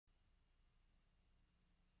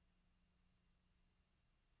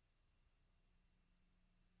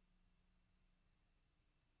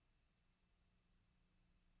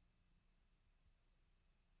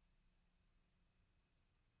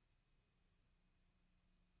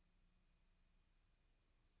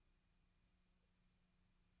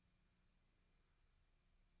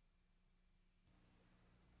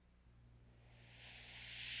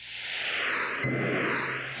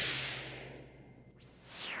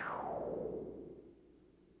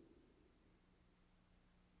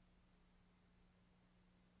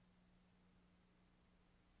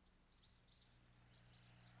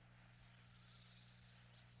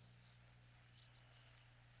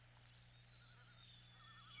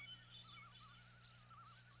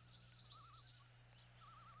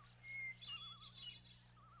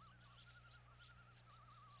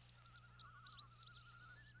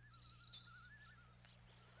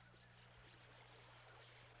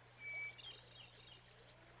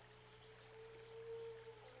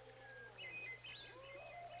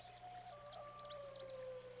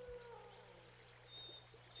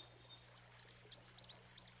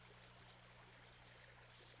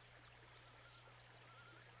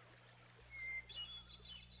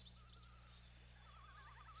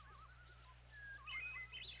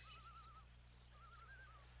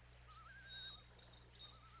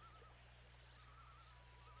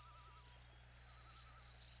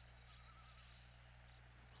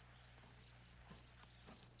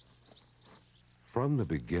From the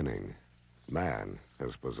beginning, man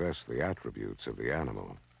has possessed the attributes of the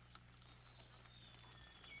animal.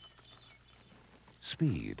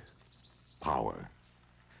 Speed, power,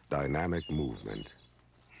 dynamic movement,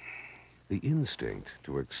 the instinct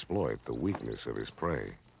to exploit the weakness of his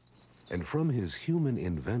prey. And from his human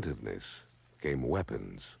inventiveness came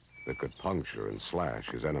weapons that could puncture and slash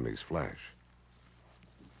his enemy's flesh.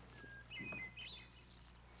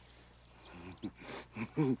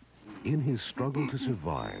 In his struggle to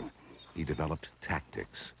survive, he developed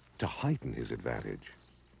tactics to heighten his advantage.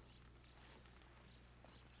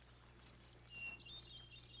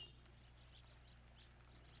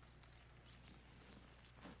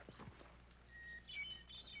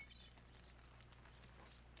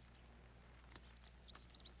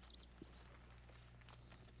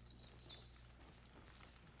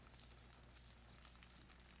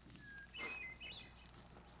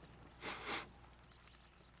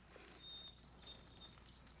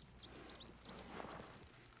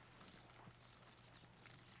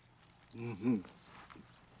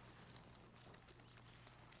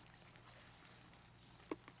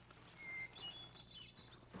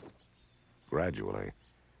 Gradually,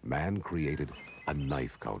 man created a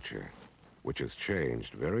knife culture, which has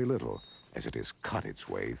changed very little as it has cut its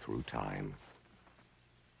way through time.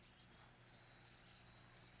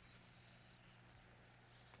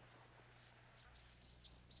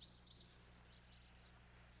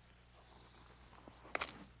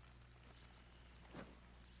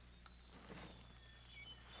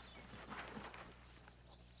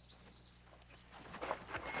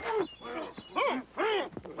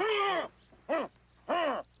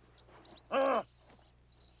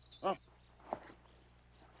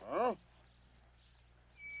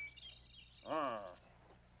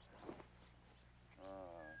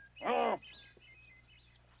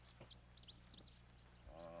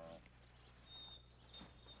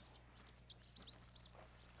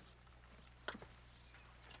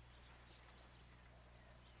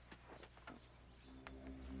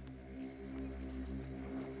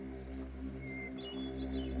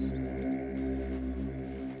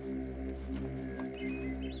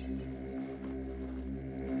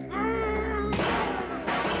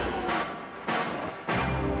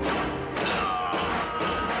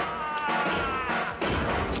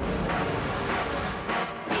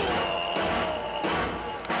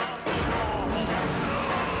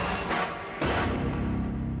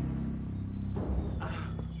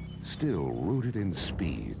 Still rooted in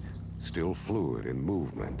speed, still fluid in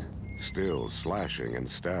movement, still slashing and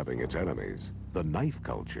stabbing its enemies, the knife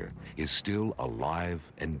culture is still alive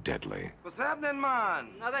and deadly. What's happening, man?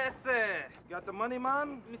 Nada ese. Got the money,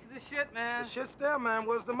 man? Let me see the shit, man. The shit's there, man.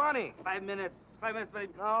 Where's the money? 5 minutes. 5 minutes,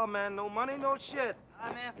 baby. No, man. No money, no shit.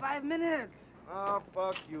 Ah, man, 5 minutes. Oh,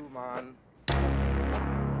 fuck you, man.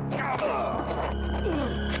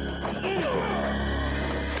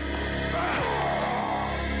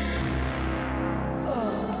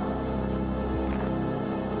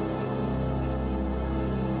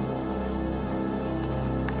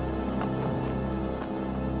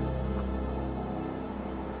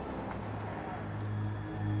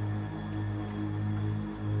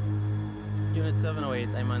 Unit 708,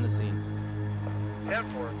 I'm on the scene.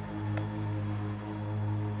 10-4.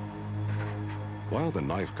 While the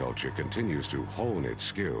knife culture continues to hone its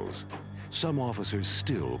skills, some officers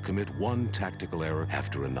still commit one tactical error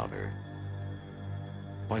after another.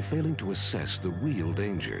 By failing to assess the real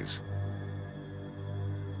dangers,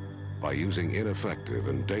 by using ineffective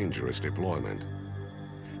and dangerous deployment,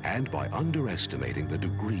 and by underestimating the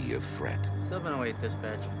degree of threat. 708,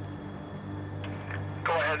 dispatch.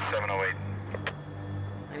 Go ahead, 708.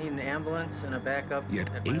 I need an ambulance and a backup. Yet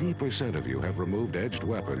 80% of you have removed edged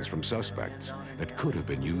weapons from suspects that could have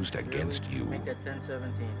been used against you. Make that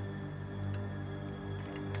 1017.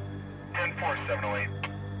 10-4, 708.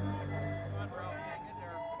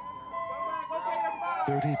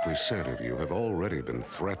 30% of you have already been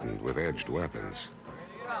threatened with edged weapons.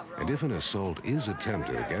 And if an assault is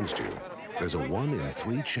attempted against you, there's a 1 in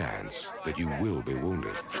 3 chance that you will be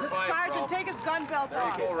wounded. Sergeant, take his gun belt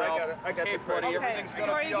off. I got Hey, the buddy, pressure. everything's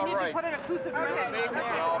gonna Corey, be you all need right. to put an occlusive dressing in there.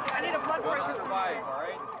 I need a blood pressure. Survive, all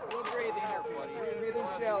right? We'll breathe in here, buddy. Breathing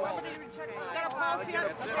shallow. Got a pulse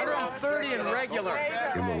yet? Around 30 and regular.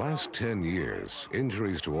 In the last 10 years,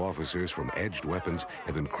 injuries to officers from edged weapons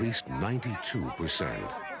have increased 92%.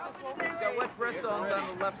 Got wet breast zones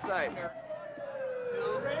on the left side.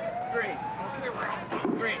 2, 3.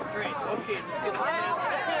 3. Okay, let's get the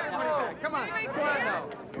Come on now.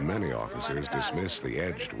 Many officers dismiss the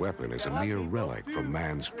edged weapon as a mere relic from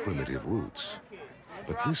man's primitive roots.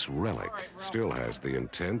 But this relic still has the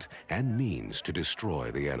intent and means to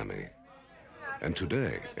destroy the enemy. And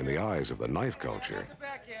today, in the eyes of the knife culture,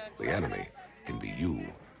 the enemy can be you.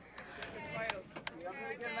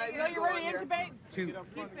 You ready to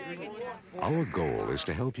intubate? Our goal is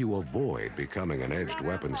to help you avoid becoming an edged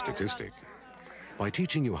weapon statistic by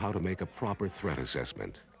teaching you how to make a proper threat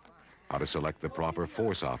assessment, how to select the proper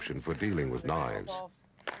force option for dealing with knives,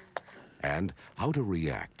 and how to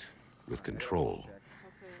react with control.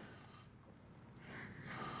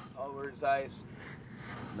 Over his eyes.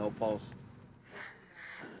 No pulse.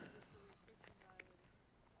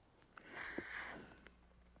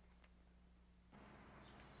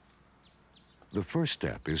 The first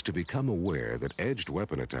step is to become aware that edged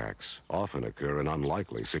weapon attacks often occur in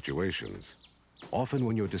unlikely situations, often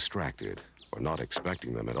when you're distracted or not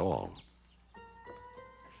expecting them at all.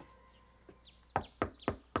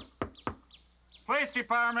 Police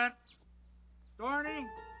Department. Storney?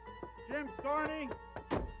 Jim Storney?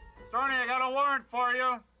 Storney, I got a warrant for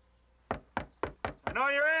you. I know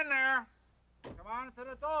you're in there. Come on to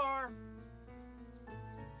the door.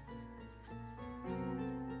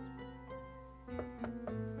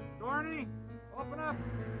 Storney, open up.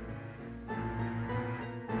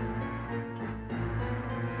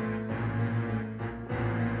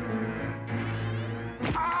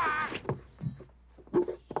 Ah!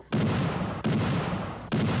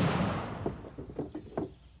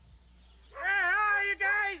 Where are you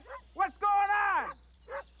guys? What's going on?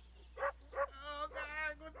 Oh,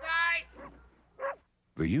 God, good night.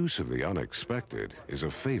 The use of the unexpected is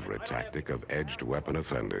a favorite tactic of edged weapon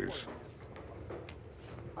offenders.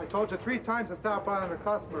 I told you 3 times to stop bothering the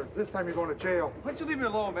customers. This time you're going to jail. Why don't you leave me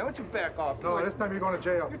alone, man? Why don't you back off? No, this time you're going to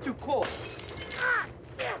jail. You're too close.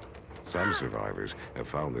 Some survivors have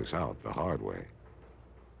found this out the hard way.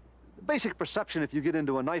 The basic perception if you get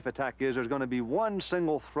into a knife attack is there's going to be one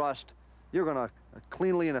single thrust. You're going to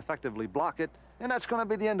cleanly and effectively block it, and that's going to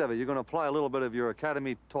be the end of it. You're going to apply a little bit of your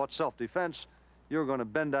academy-taught self-defense. You're going to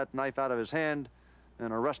bend that knife out of his hand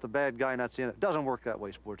and arrest the bad guy, and that's the end. It doesn't work that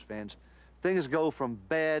way, sports fans. Things go from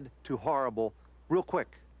bad to horrible real quick.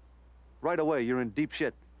 Right away, you're in deep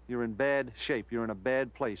shit. You're in bad shape. You're in a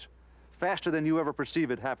bad place. Faster than you ever perceive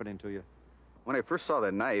it happening to you. When I first saw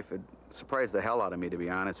that knife, it surprised the hell out of me, to be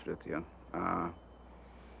honest with you.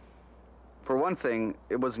 For one thing,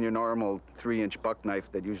 it wasn't your normal 3-inch buck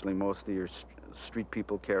knife that usually most of your street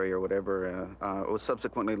people carry or whatever. It was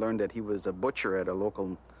subsequently learned that he was a butcher at a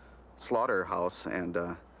local slaughterhouse, and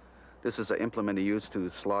this is an implement he used to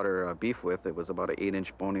slaughter beef with. It was about an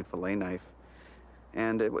 8-inch boning fillet knife.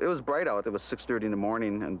 And it was bright out. It was 6:30 in the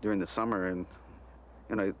morning and during the summer, and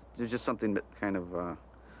you know, there's just something that kind of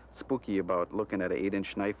spooky about looking at an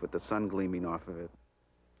 8-inch knife with the sun gleaming off of it.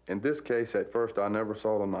 In this case, at first, I never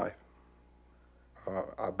saw the knife.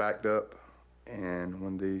 I backed up, and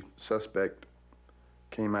when the suspect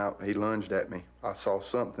came out, he lunged at me. I saw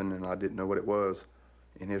something, and I didn't know what it was,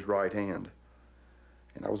 in his right hand.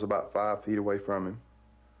 And I was about 5 feet away from him.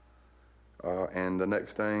 And the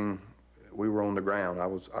next thing, we were on the ground. I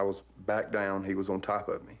was back down. He was on top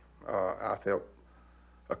of me. I felt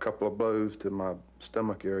a couple of blows to my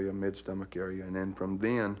stomach area, mid-stomach area, and then from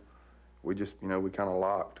then, we just, you know, we kind of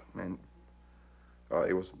locked, and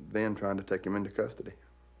it was then trying to take him into custody.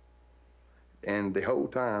 And the whole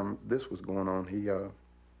time this was going on, he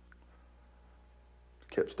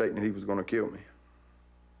kept stating that he was going to kill me.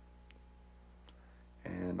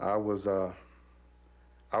 And I was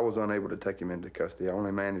unable to take him into custody. I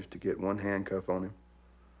only managed to get one handcuff on him.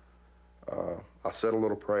 I said a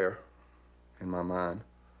little prayer in my mind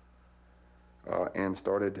and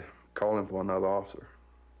started calling for another officer.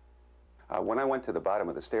 When I went to the bottom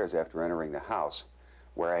of the stairs after entering the house,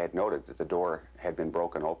 where I had noted that the door had been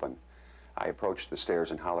broken open, I approached the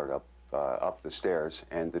stairs and hollered up the stairs,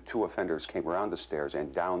 and the 2 offenders came around the stairs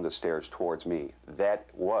and down the stairs towards me. That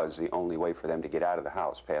was the only way for them to get out of the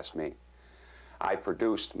house, past me. I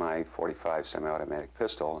produced my .45 semi-automatic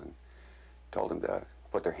pistol and told them to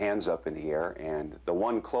put their hands up in the air, and the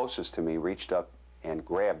one closest to me reached up and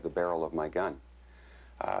grabbed the barrel of my gun.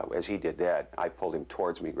 As he did that, I pulled him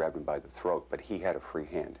towards me, grabbed him by the throat, but he had a free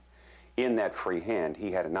hand. In that free hand,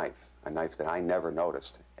 he had a knife that I never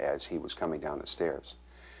noticed as he was coming down the stairs.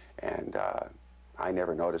 And I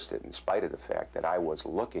never noticed it in spite of the fact that I was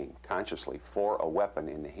looking consciously for a weapon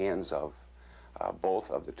in the hands of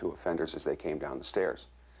both of the 2 offenders as they came down the stairs.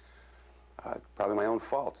 Probably my own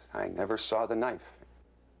fault. I never saw the knife.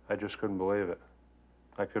 I just couldn't believe it.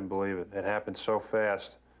 I couldn't believe it. It happened so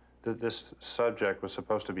fast that this subject was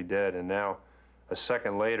supposed to be dead, and now, a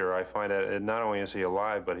second later, I find out not only is he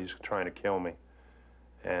alive, but he's trying to kill me.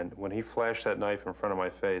 And when he flashed that knife in front of my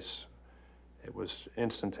face, it was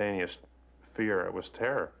instantaneous fear. It was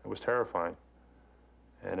terror. It was terrifying.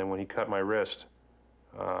 And then when he cut my wrist,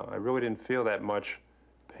 I really didn't feel that much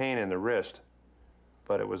pain in the wrist,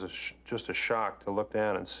 but it was just a shock to look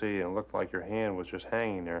down and see, and it looked like your hand was just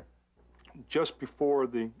hanging there. Just before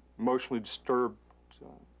the emotionally disturbed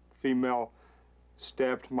female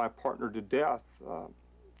stabbed my partner to death,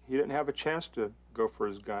 he didn't have a chance to go for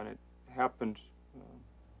his gun. It happened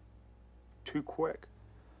too quick.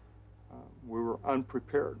 We were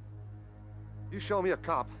unprepared. You show me a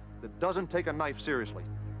cop that doesn't take a knife seriously,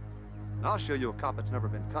 I'll show you a cop that's never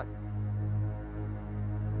been cut.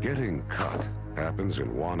 Getting cut happens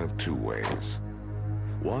in one of two ways.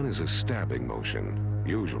 One is a stabbing motion,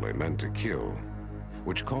 usually meant to kill,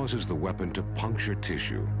 which causes the weapon to puncture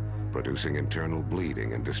tissue, producing internal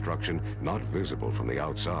bleeding and destruction not visible from the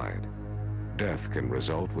outside. Death can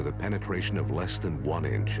result with a penetration of less than 1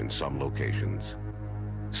 inch in some locations.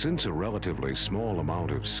 Since a relatively small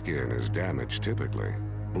amount of skin is damaged typically,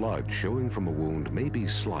 blood showing from a wound may be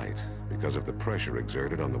slight because of the pressure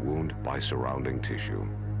exerted on the wound by surrounding tissue.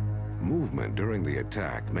 Movement during the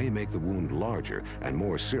attack may make the wound larger and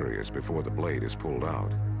more serious before the blade is pulled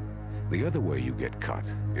out. The other way you get cut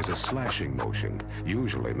is a slashing motion,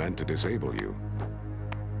 usually meant to disable you.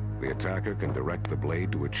 The attacker can direct the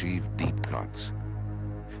blade to achieve deep cuts.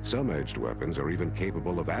 Some edged weapons are even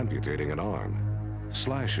capable of amputating an arm.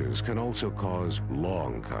 Slashes can also cause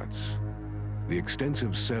long cuts. The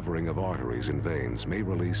extensive severing of arteries and veins may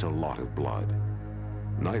release a lot of blood.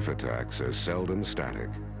 Knife attacks are seldom static.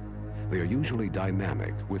 They are usually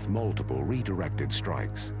dynamic with multiple redirected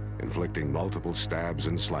strikes, inflicting multiple stabs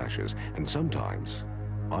and slashes, and sometimes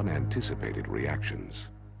unanticipated reactions.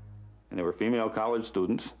 And they were female college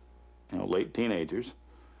students, late teenagers,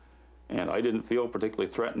 and I didn't feel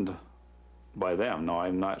particularly threatened by them. Now,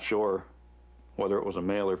 I'm not sure whether it was a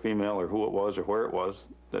male or female or who it was or where it was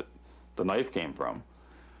that the knife came from,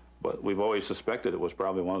 but we've always suspected it was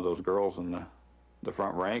probably one of those girls in the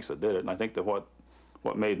front ranks that did it. And I think that what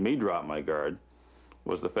made me drop my guard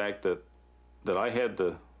was the fact that I had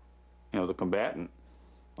the combatant,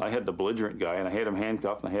 I had the belligerent guy, and I had him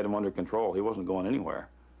handcuffed and I had him under control. He wasn't going anywhere.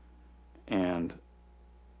 And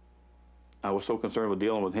I was so concerned with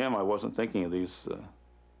dealing with him, I wasn't thinking of these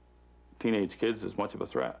teenage kids as much of a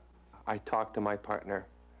threat. I talked to my partner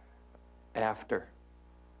after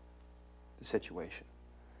the situation.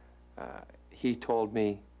 He told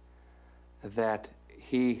me that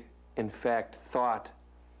he, in fact, thought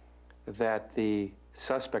that the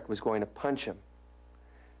suspect was going to punch him,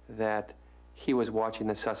 that he was watching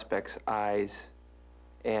the suspect's eyes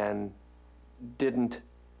and didn't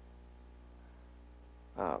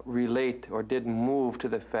relate or didn't move to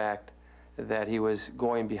the fact that he was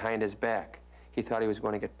going behind his back. He thought he was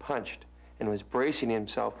going to get punched and was bracing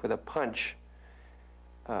himself for the punch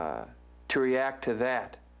to react to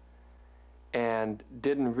that, and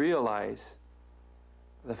didn't realize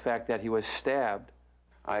the fact that he was stabbed.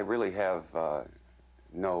 I really have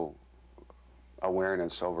no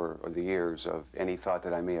awareness over the years of any thought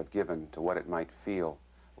that I may have given to what it might feel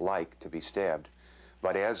like to be stabbed.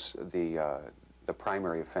 But as the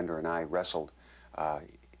primary offender and I wrestled,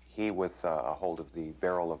 he with a hold of the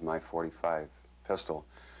barrel of my .45 pistol,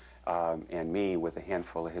 and me with a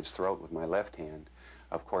handful of his throat with my left hand.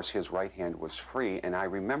 Of course, his right hand was free, and I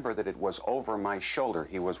remember that it was over my shoulder.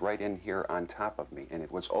 He was right in here on top of me, and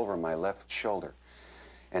it was over my left shoulder.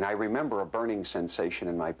 And I remember a burning sensation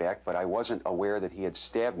in my back, but I wasn't aware that he had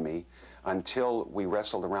stabbed me until we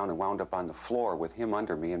wrestled around and wound up on the floor with him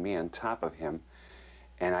under me and me on top of him.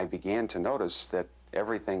 And I began to notice that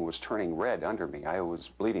everything was turning red under me. I was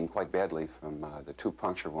bleeding quite badly from the 2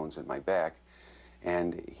 puncture wounds in my back.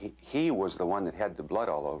 And he was the one that had the blood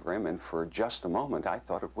all over him, and for just a moment I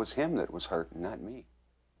thought it was him that was hurt and not me.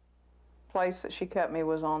 The place that she cut me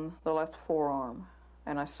was on the left forearm,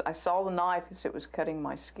 and I saw the knife as it was cutting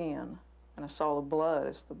my skin, and I saw the blood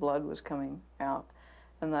as the blood was coming out.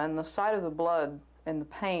 And then the sight of the blood and the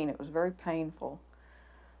pain, it was very painful,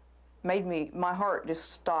 made me, my heart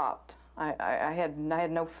just stopped. I had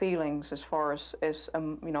no feelings as far as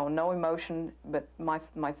no emotion, but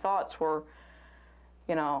my thoughts were,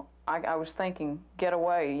 I was thinking, get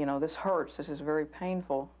away, this hurts, this is very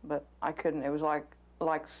painful, but I couldn't. It was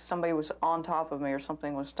like somebody was on top of me or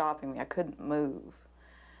something was stopping me. I couldn't move.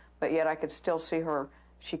 But yet I could still see her.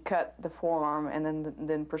 She cut the forearm and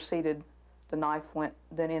then proceeded, the knife went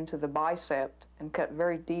then into the bicep and cut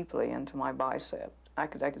very deeply into my bicep. I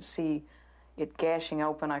could see it gashing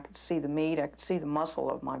open. I could see the meat. I could see the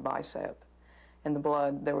muscle of my bicep and the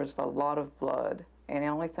blood. There was a lot of blood. and the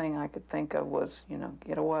only thing I could think of was, you know,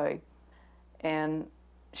 get away. And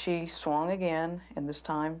she swung again, and this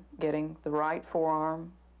time getting the right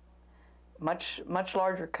forearm, much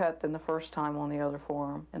larger cut than the first time on the other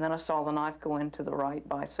forearm. And then I saw the knife go into the right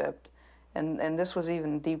bicep, and this was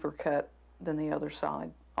even deeper cut than the other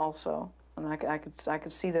side also. And I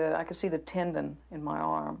could see the tendon in my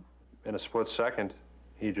arm. In a split second,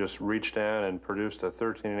 he just reached down and produced a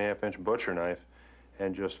 13.5-inch butcher knife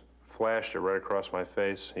and just flashed it right across my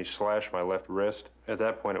face. He slashed my left wrist. At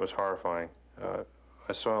that point, it was horrifying.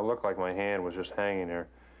 I saw it look like my hand was just hanging there,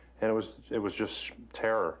 and it was just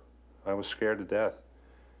terror. I was scared to death.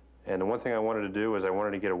 And the one thing I wanted to do is I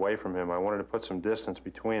wanted to get away from him. I wanted to put some distance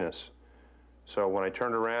between us. So when I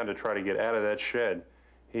turned around to try to get out of that shed,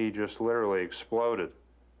 he just literally exploded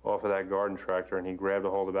off of that garden tractor, and he grabbed a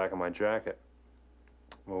hold of the back of my jacket.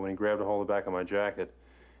 Well, when he grabbed a hold of the back of my jacket,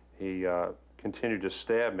 he continued to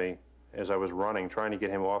stab me as I was running, trying to get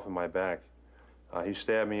him off of my back. He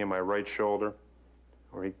stabbed me in my right shoulder,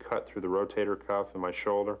 where he cut through the rotator cuff in my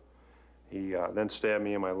shoulder. He then stabbed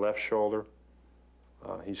me in my left shoulder.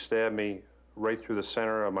 He stabbed me right through the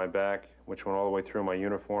center of my back, which went all the way through my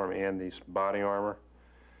uniform and the body armor.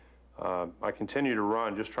 I continued to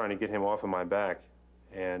run, just trying to get him off of my back.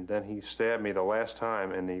 And then he stabbed me the last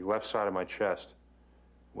time in the left side of my chest,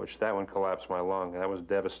 which that one collapsed my lung. That was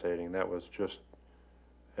devastating. That was just,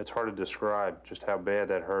 it's hard to describe just how bad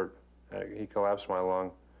that hurt. He collapsed my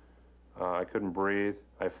lung. I couldn't breathe.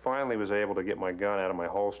 I finally was able to get my gun out of my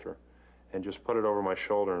holster and just put it over my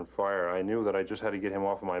shoulder and fire. I knew that I just had to get him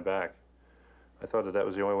off of my back. I thought that that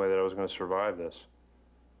was the only way that I was going to survive this.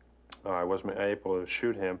 I wasn't able to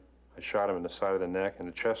shoot him. I shot him in the side of the neck and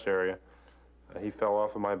the chest area. He fell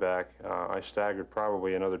off of my back. I staggered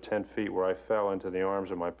probably another 10 feet, where I fell into the arms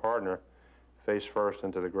of my partner, face first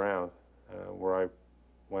into the ground, where I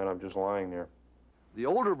wound up just lying there. The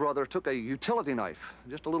older brother took a utility knife,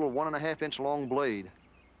 just a little 1.5-inch long blade,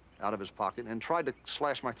 out of his pocket and tried to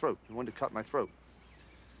slash my throat. He wanted to cut my throat.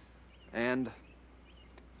 And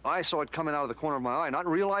I saw it coming out of the corner of my eye, not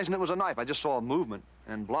realizing it was a knife. I just saw a movement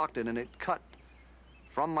and blocked it, and it cut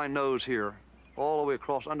from my nose here all the way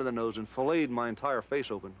across under the nose and filleted my entire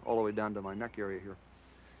face open all the way down to my neck area here.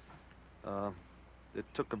 It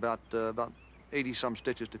took about 80-some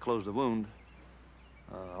stitches to close the wound.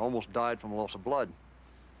 Almost died from loss of blood,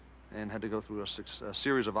 and had to go through a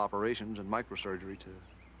series of operations and microsurgery to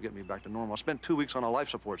get me back to normal. I spent 2 weeks on a life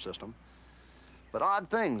support system. But odd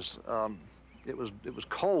things. It was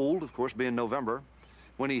cold, of course, being November.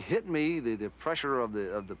 When he hit me, the pressure of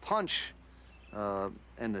the punch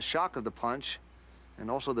and the shock of the punch,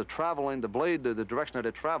 and also the blade, the direction that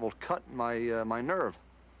it traveled, cut my nerve.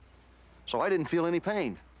 So I didn't feel any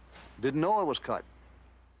pain. Didn't know it was cut.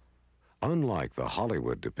 Unlike the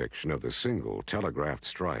Hollywood depiction of the single telegraphed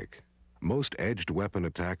strike, most edged weapon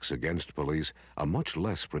attacks against police are much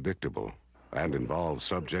less predictable and involve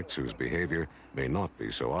subjects whose behavior may not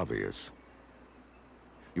be so obvious.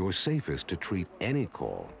 You're safest to treat any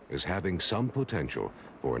call as having some potential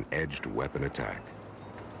for an edged weapon attack.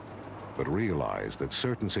 But realize that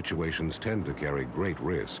certain situations tend to carry great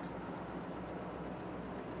risk.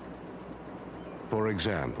 For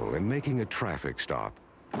example, in making a traffic stop,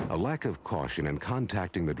 a lack of caution in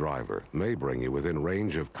contacting the driver may bring you within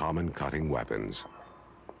range of common cutting weapons.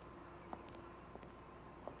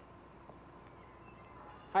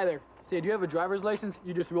 Hi there. Say, do you have a driver's license?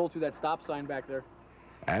 You just rolled through that stop sign back there.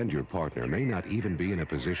 And your partner may not even be in a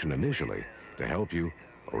position initially to help you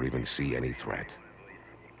or even see any threat.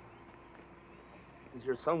 He's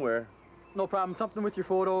here somewhere. No problem. Something with your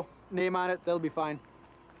photo, name on it, that'll be fine.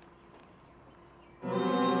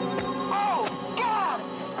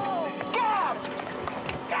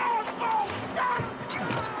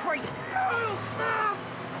 Jesus Christ!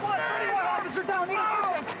 What officer down here?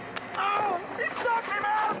 Oh! He stuck me,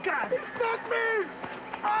 man! God! He stuck me!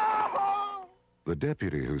 Oh! The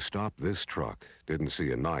deputy who stopped this truck didn't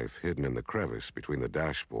see a knife hidden in the crevice between the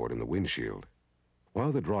dashboard and the windshield.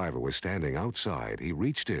 While the driver was standing outside, he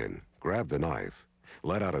reached in, grabbed the knife,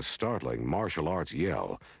 let out a startling martial arts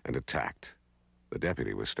yell, and attacked. The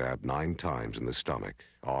deputy was stabbed 9 times in the stomach,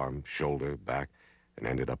 arm, shoulder, back, and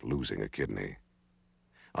ended up losing a kidney.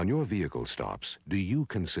 On your vehicle stops, do you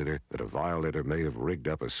consider that a violator may have rigged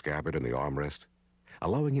up a scabbard in the armrest,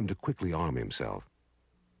 allowing him to quickly arm himself?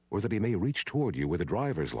 Or that he may reach toward you with a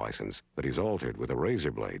driver's license that he's altered with a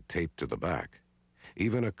razor blade taped to the back?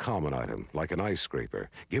 Even a common item, like an ice scraper,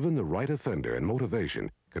 given the right offender and motivation,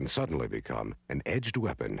 can suddenly become an edged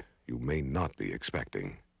weapon you may not be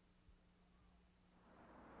expecting.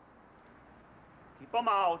 Keep them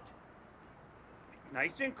out.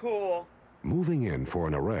 Nice and cool. Moving in for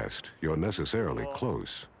an arrest, you're necessarily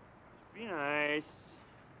close. Be nice.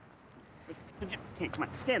 Hey, come on,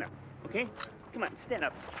 stand up, okay? Come on, stand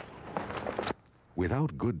up.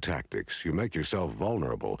 Without good tactics, you make yourself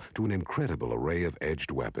vulnerable to an incredible array of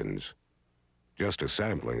edged weapons. Just a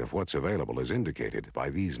sampling of what's available is indicated by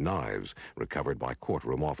these knives recovered by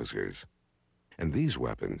courtroom officers. And these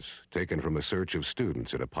weapons, taken from a search of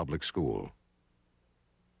students at a public school.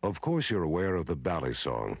 Of course, you're aware of the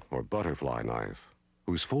balisong, or butterfly knife,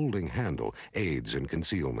 whose folding handle aids in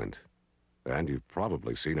concealment. And you've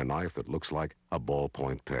probably seen a knife that looks like a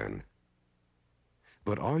ballpoint pen.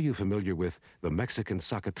 But are you familiar with the Mexican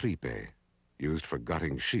sacatripe, used for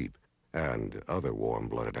gutting sheep and other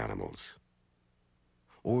warm-blooded animals?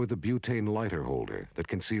 Or the butane lighter holder that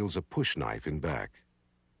conceals a push knife in back?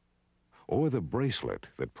 Or the bracelet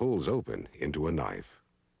that pulls open into a knife?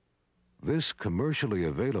 This commercially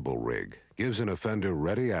available rig gives an offender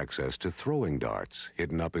ready access to throwing darts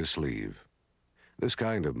hidden up his sleeve. This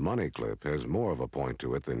kind of money clip has more of a point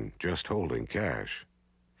to it than just holding cash.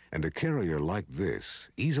 And a carrier like this,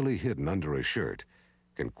 easily hidden under a shirt,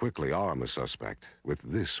 can quickly arm a suspect with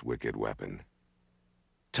this wicked weapon.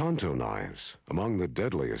 Tonto knives, among the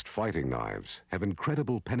deadliest fighting knives, have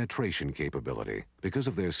incredible penetration capability because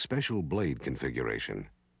of their special blade configuration.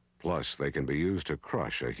 Plus, they can be used to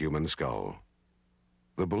crush a human skull.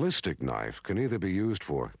 The ballistic knife can either be used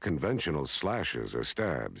for conventional slashes or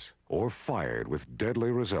stabs, or fired with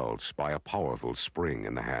deadly results by a powerful spring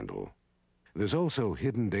in the handle. There's also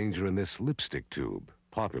hidden danger in this lipstick tube,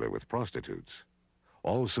 popular with prostitutes.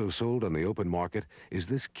 Also sold on the open market is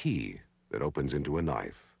this key that opens into a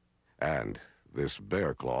knife, and this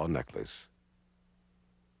bear claw necklace.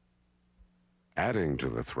 Adding to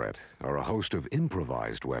the threat are a host of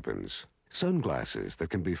improvised weapons, sunglasses that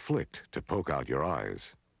can be flicked to poke out your eyes,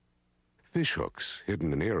 fish hooks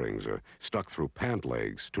hidden in earrings or stuck through pant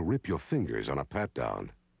legs to rip your fingers on a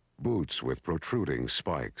pat-down, boots with protruding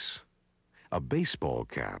spikes, a baseball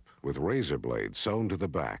cap with razor blades sewn to the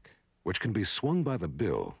back, which can be swung by the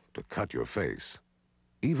bill to cut your face.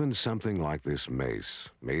 Even something like this mace,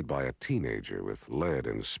 made by a teenager with lead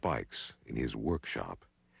and spikes in his workshop.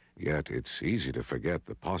 Yet it's easy to forget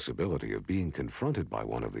the possibility of being confronted by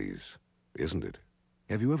one of these, isn't it?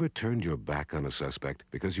 Have you ever turned your back on a suspect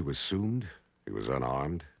because you assumed he was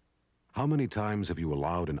unarmed? How many times have you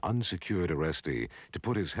allowed an unsecured arrestee to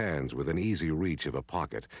put his hands within easy reach of a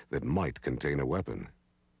pocket that might contain a weapon?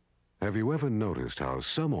 Have you ever noticed how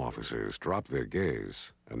some officers drop their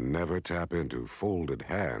gaze and never tap into folded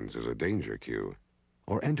hands as a danger cue,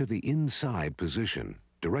 or enter the inside position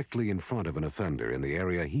directly in front of an offender in the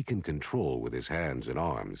area he can control with his hands and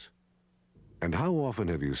arms? And how often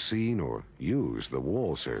have you seen or used the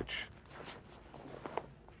wall search,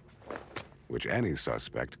 which any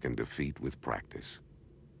suspect can defeat with practice?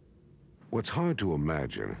 What's hard to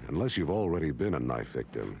imagine, unless you've already been a knife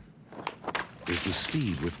victim, is the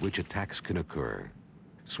speed with which attacks can occur.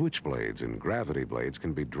 Switchblades and gravity blades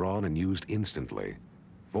can be drawn and used instantly.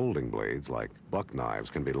 Folding blades, like buck knives,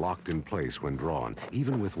 can be locked in place when drawn,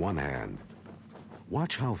 even with one hand.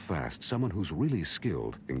 Watch how fast someone who's really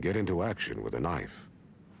skilled can get into action with a knife.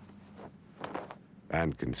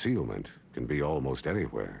 And concealment can be almost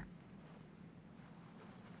anywhere.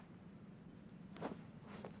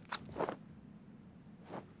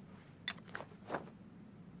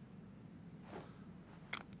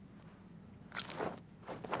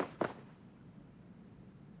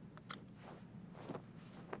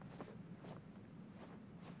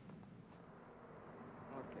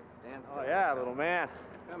 Oh, yeah, little man.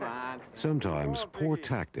 Come on. Sometimes poor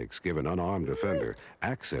tactics give an unarmed offender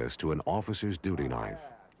access to an officer's duty knife.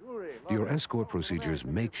 Do your escort procedures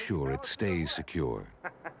make sure it stays secure?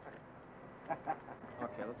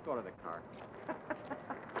 Okay, let's go to the car.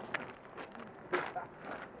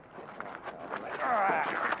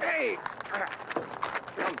 Hey!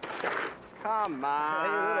 Come on.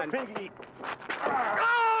 Hey, little pinky.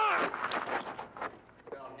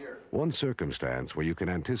 One circumstance where you can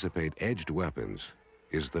anticipate edged weapons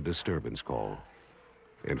is the disturbance call.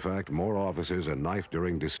 In fact, more officers are knifed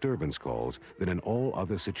during disturbance calls than in all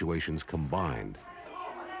other situations combined.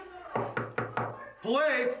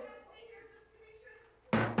 Police!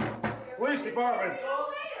 Police department!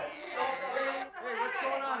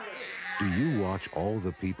 Do you watch all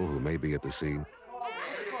the people who may be at the scene?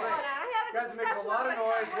 You guys are making a lot of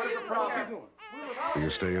noise. What is the problem? Do you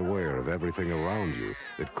stay aware of everything around you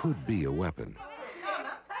that could be a weapon?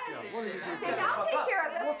 What are you doing? Okay, I'll take care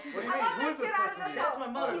of this. What do you mean? I want Who is to this get out of person? this house. That's my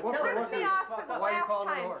mother. He's What- ripped what- me off for the why are you last calling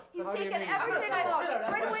her time. a whore? He's How do you taken mean? everything I own. Right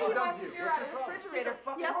away, he What wants done to to clear out you? his refrigerator.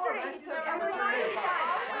 What's your Yesterday, he took everything I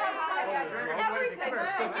owned. Everything.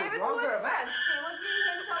 I gave it to his friends. See, look, he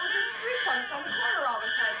hangs out with his street punks on the corner all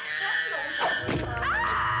the time. That's the only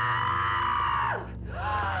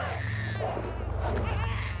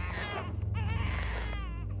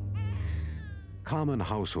Common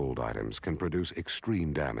household items can produce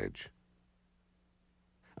extreme damage.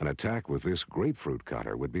 An attack with this grapefruit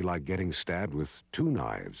cutter would be like getting stabbed with 2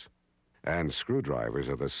 knives. And screwdrivers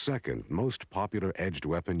are the second most popular edged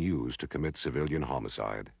weapon used to commit civilian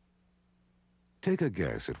homicide. Take a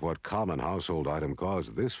guess at what common household item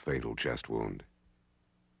caused this fatal chest wound.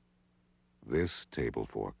 This table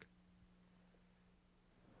fork.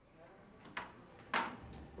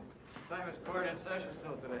 Famous court in session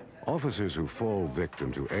still today. Officers who fall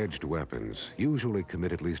victim to edged weapons usually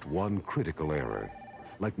commit at least one critical error,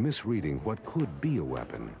 like misreading what could be a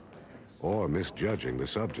weapon, or misjudging the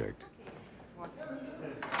subject.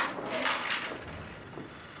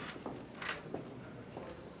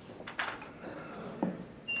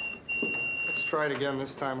 Let's try it again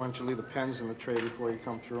this time. Why don't you leave the pens in the tray before you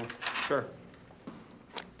come through? Sure.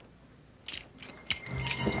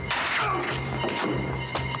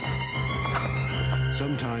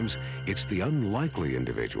 Sometimes it's the unlikely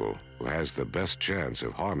individual who has the best chance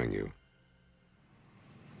of harming you.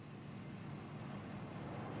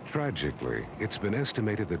 Tragically, it's been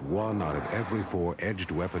estimated that 1 out of every 4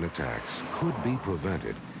 edged weapon attacks could be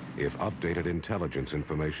prevented if updated intelligence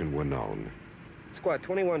information were known. Squad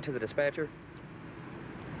 21 to the dispatcher.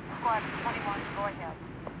 Squad 21, go ahead.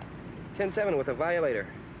 10-7 with a violator,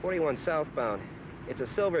 41 southbound. It's a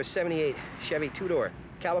silver 78 Chevy 2-door,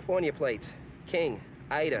 California plates, King,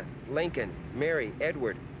 Ida, Lincoln, Mary,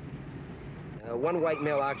 Edward. 1 white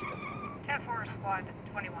male occupant. 10-4, Squad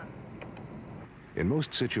 21. In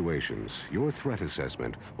most situations, your threat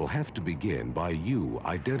assessment will have to begin by you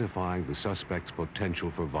identifying the suspect's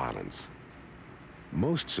potential for violence.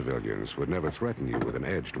 Most civilians would never threaten you with an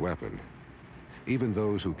edged weapon. Even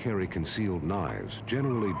those who carry concealed knives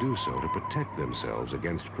generally do so to protect themselves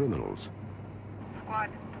against criminals. Squad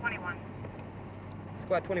 21.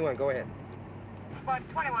 Squad 21, go ahead. Squad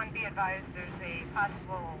 21, be advised there's a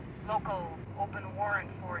possible local open warrant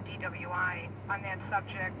for DWI on that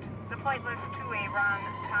subject. The flight list to a Ron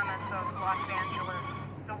Thomas of Los Angeles.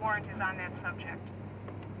 The warrant is on that subject.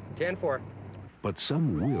 10-4. But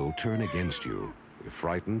some will turn against you, if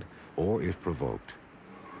frightened or if provoked.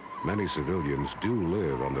 Many civilians do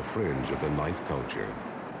live on the fringe of the knife culture.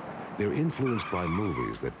 They're influenced by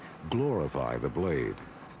movies that glorify the blade,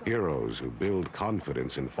 heroes who build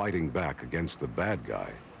confidence in fighting back against the bad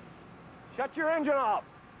guy. Shut your engine off!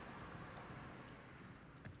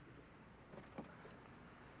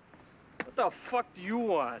 What the fuck do you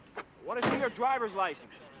want? I want to see your driver's license.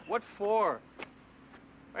 What for?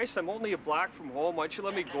 Christ, I'm only a block from home. Why don't you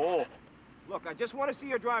let me go? Look, I just want to see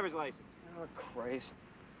your driver's license. Oh, Christ.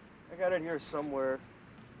 I got it here somewhere.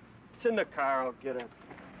 It's in the car. I'll get it.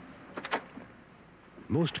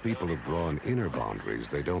 Most people have drawn inner boundaries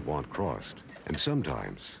they don't want crossed. And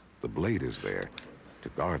sometimes the blade is there to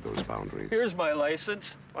guard those boundaries. Here's my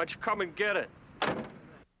license. Why don't you come and get it?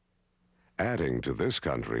 Adding to this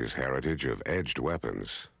country's heritage of edged weapons,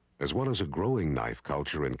 as well as a growing knife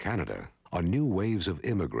culture in Canada, are new waves of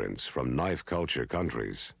immigrants from knife culture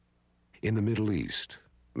countries. In the Middle East,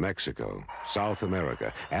 Mexico, South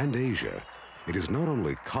America, and Asia, it is not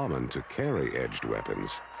only common to carry edged weapons,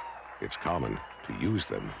 it's common to use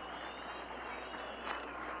them.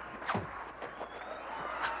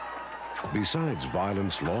 Besides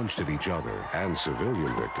violence launched at each other and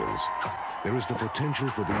civilian victims, there is the potential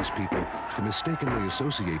for these people to mistakenly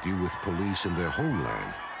associate you with police in their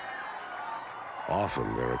homeland.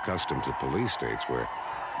 Often they're accustomed to police states where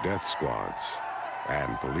death squads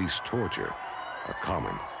and police torture are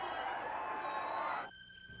common.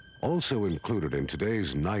 Also included in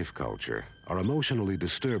today's knife culture are emotionally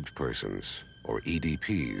disturbed persons, or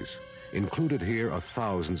EDPs. Included here are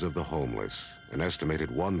thousands of the homeless, an estimated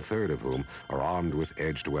 1/3 of whom are armed with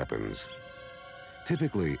edged weapons.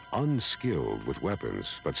 Typically unskilled with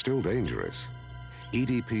weapons, but still dangerous,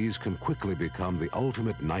 EDPs can quickly become the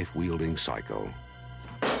ultimate knife-wielding psycho.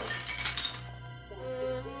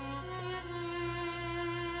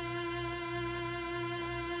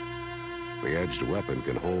 The edged weapon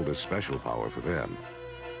can hold a special power for them.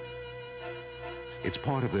 It's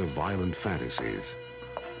part of their violent fantasies.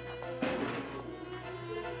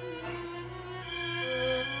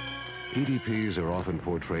 EDPs are often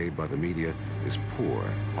portrayed by the media as poor,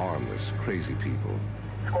 harmless, crazy people.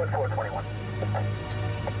 Squad 421.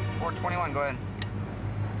 421, go ahead.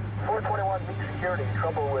 421, meet security.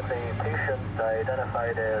 Trouble with a patient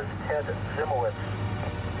identified as Ted Zimowitz,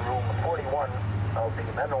 room 41, of the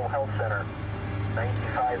Mental Health Center,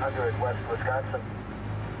 9500 West Wisconsin.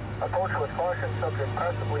 Approach with caution, subject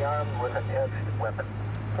possibly armed with an edged weapon.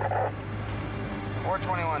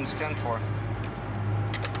 421's 10-4.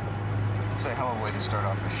 It's a hell of a way to start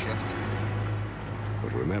off a shift.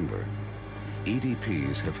 But remember,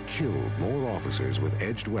 EDPs have killed more officers with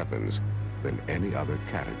edged weapons than any other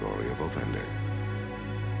category of offender.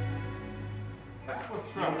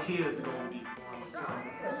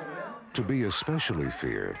 To be especially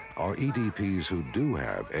feared are EDPs who do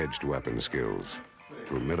have edged weapon skills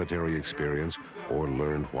through military experience or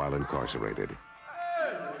learned while incarcerated.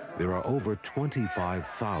 There are over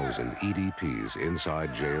 25,000 EDPs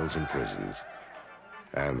inside jails and prisons,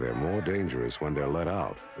 and they're more dangerous when they're let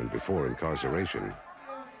out than before incarceration.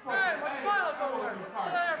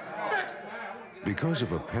 Because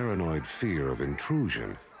of a paranoid fear of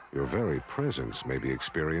intrusion, your very presence may be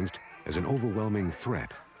experienced as an overwhelming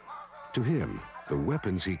threat. To him, the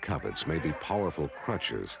weapons he covets may be powerful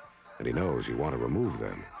crutches, and he knows you want to remove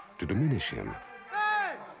them to diminish him.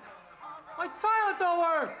 Hey! My toilet don't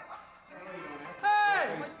work!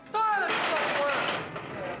 Hey! My toilet don't work!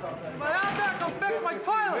 My out there, come fix my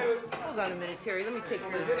toilet! Hold on a minute, Terry. Let me take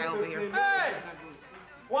this guy over here. Hey!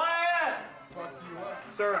 Quiet!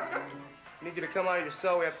 Sir, I need you to come out of your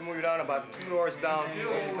cell. We have to move you down about 2 doors down. I need you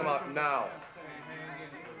to come out now.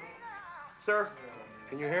 Sir,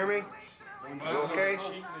 can you hear me? You okay?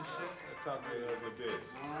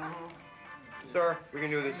 Sir, we can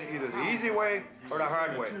do this either the easy way or the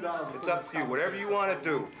hard way. It's up to you, whatever you want to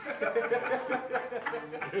do.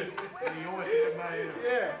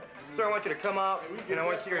 Sir, I want you to come out, and I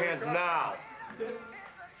want to see your hands now. You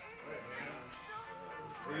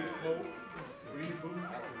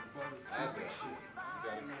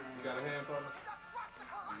got a hand for me?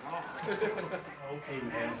 Okay,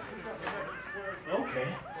 man.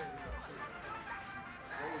 Okay.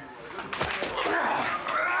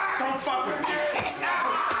 Don't fuck with me!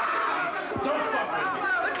 Don't fuck with me!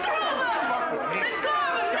 Don't fuck with me!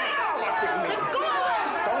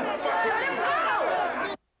 Don't fuck with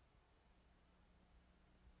me!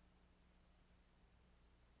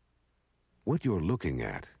 What you're looking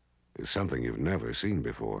at is something you've never seen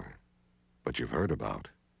before, but you've heard about.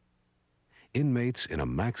 Inmates in a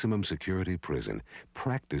maximum security prison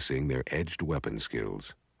practicing their edged weapon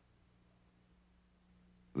skills.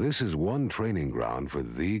 This is one training ground for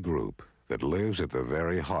the group that lives at the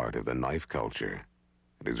very heart of the knife culture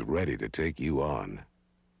and is ready to take you on.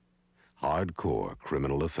 Hardcore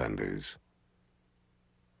criminal offenders.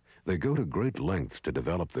 They go to great lengths to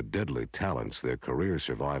develop the deadly talents their career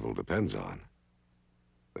survival depends on.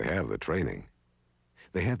 They have the training,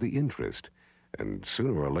 they have the interest, and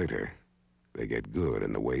sooner or later, they get good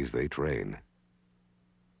in the ways they train.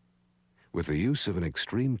 With the use of an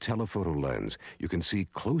extreme telephoto lens, you can see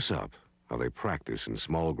close up how they practice in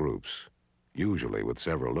small groups, usually with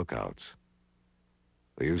several lookouts.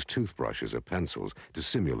 They use toothbrushes or pencils to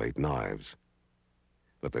simulate knives,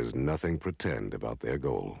 but there's nothing pretend about their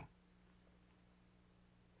goal.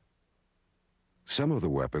 Some of the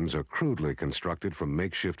weapons are crudely constructed from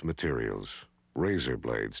makeshift materials, razor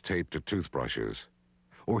blades taped to toothbrushes,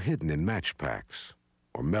 or hidden in match packs,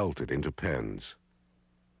 or melted into pens.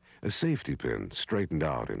 A safety pin straightened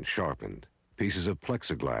out and sharpened, pieces of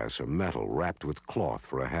plexiglass or metal wrapped with cloth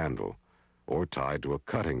for a handle, or tied to a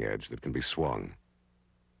cutting edge that can be swung.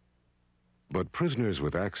 But prisoners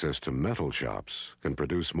with access to metal shops can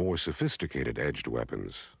produce more sophisticated edged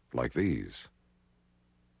weapons, like these.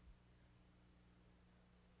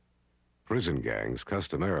 Prison gangs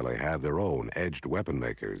customarily have their own edged weapon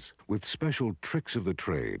makers with special tricks of the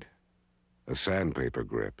trade. A sandpaper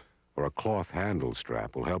grip or a cloth handle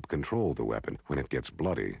strap will help control the weapon when it gets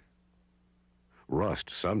bloody. Rust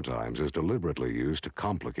sometimes is deliberately used to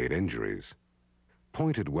complicate injuries.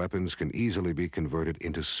 Pointed weapons can easily be converted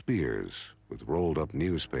into spears with rolled-up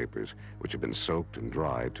newspapers which have been soaked and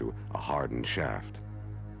dried to a hardened shaft.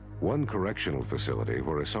 One correctional facility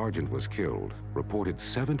where a sergeant was killed reported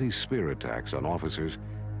 70 spear attacks on officers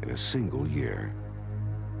in a single year.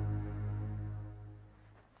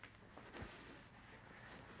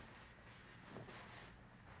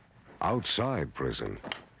 Outside prison,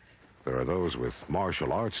 there are those with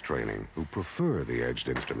martial arts training who prefer the edged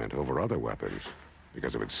instrument over other weapons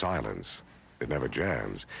because of its silence. It never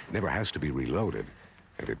jams, never has to be reloaded,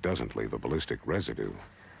 and it doesn't leave a ballistic residue.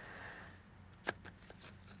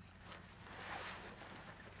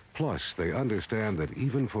 Plus, they understand that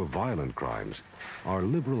even for violent crimes, our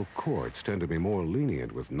liberal courts tend to be more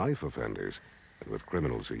lenient with knife offenders than with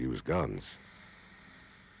criminals who use guns.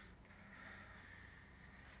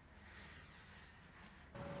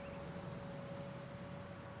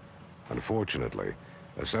 Unfortunately,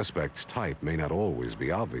 a suspect's type may not always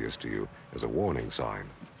be obvious to you as a warning sign.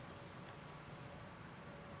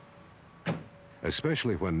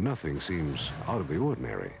 Especially when nothing seems out of the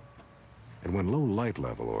ordinary, and when low light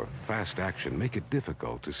level or fast action make it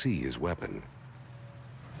difficult to see his weapon.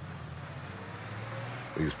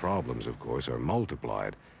 These problems, of course, are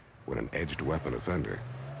multiplied when an edged weapon offender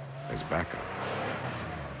has backup.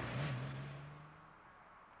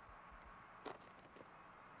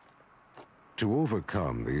 To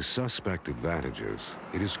overcome these suspect advantages,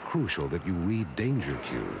 it is crucial that you read danger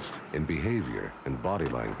cues in behavior and body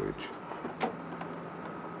language.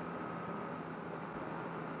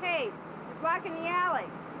 Hey, you're blocking the alley.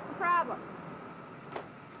 What's the problem?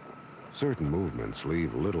 Certain movements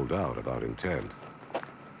leave little doubt about intent.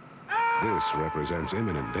 This represents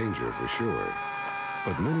imminent danger for sure.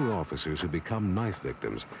 But many officers who become knife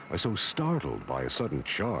victims are so startled by a sudden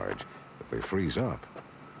charge that they freeze up.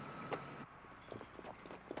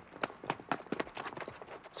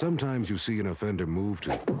 Sometimes you see an offender move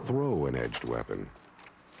to throw an edged weapon.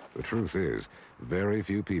 The truth is, very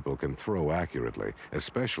few people can throw accurately,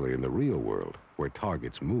 especially in the real world, where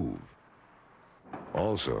targets move.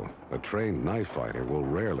 Also, a trained knife fighter will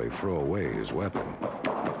rarely throw away his weapon,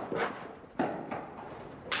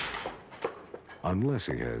 unless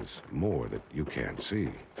he has more that you can't see.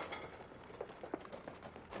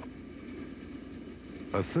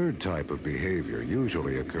 A third type of behavior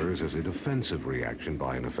usually occurs as a defensive reaction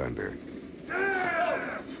by an offender.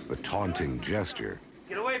 The taunting gesture.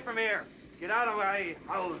 Get away from here. Get out of my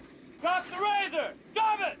house. Drop the razor!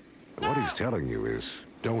 Drop it! What he's telling you is,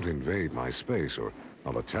 don't invade my space or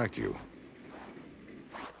I'll attack you.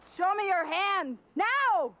 Show me your hands,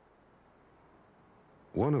 now!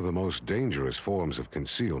 One of the most dangerous forms of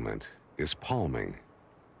concealment is palming.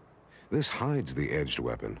 This hides the edged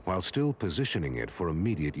weapon while still positioning it for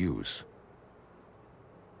immediate use.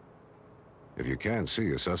 If you can't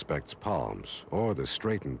see a suspect's palms or the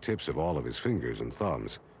straightened tips of all of his fingers and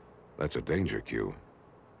thumbs, that's a danger cue.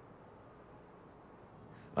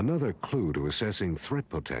 Another clue to assessing threat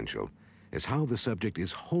potential is how the subject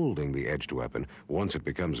is holding the edged weapon once it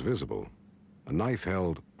becomes visible. A knife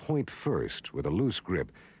held point first with a loose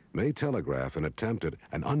grip may telegraph an attempt at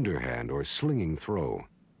an underhand or slinging throw.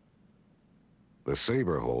 The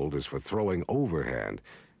saber hold is for throwing overhand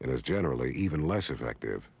and is generally even less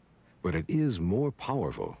effective. But it is more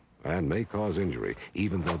powerful and may cause injury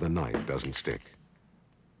even though the knife doesn't stick.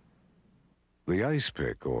 The ice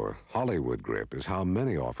pick or Hollywood grip is how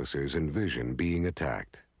many officers envision being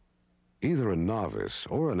attacked. Either a novice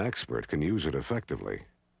or an expert can use it effectively.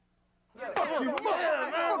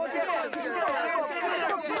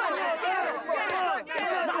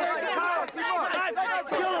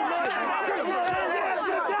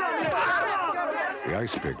 The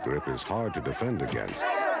ice pick grip is hard to defend against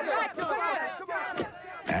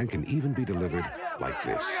and can even be delivered like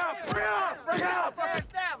this.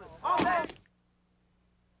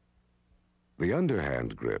 The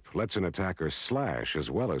underhand grip lets an attacker slash as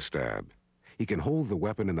well as stab. He can hold the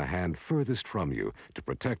weapon in the hand furthest from you to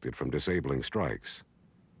protect it from disabling strikes.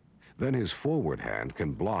 Then his forward hand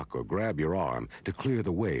can block or grab your arm to clear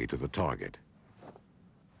the way to the target.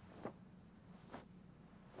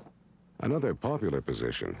 Another popular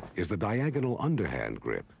position is the diagonal underhand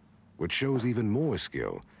grip, which shows even more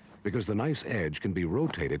skill because the knife's edge can be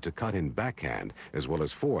rotated to cut in backhand as well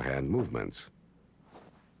as forehand movements.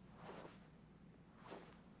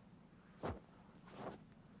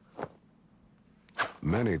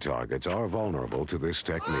 Many targets are vulnerable to this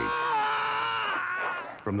technique.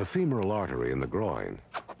 From the femoral artery in the groin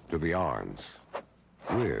to the arms,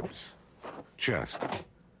 ribs, chest,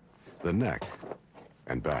 the neck,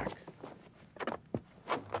 and back.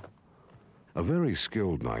 A very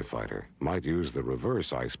skilled knife fighter might use the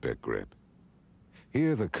reverse ice pick grip.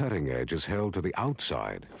 Here the cutting edge is held to the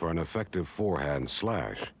outside for an effective forehand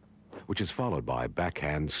slash, which is followed by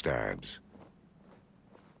backhand stabs.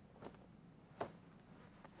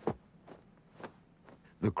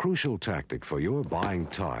 The crucial tactic for your buying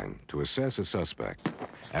time to assess a suspect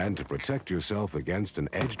and to protect yourself against an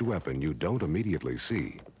edged weapon you don't immediately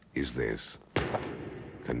see is this: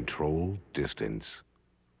 control distance.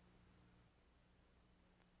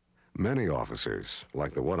 Many officers,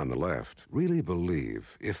 like the one on the left, really believe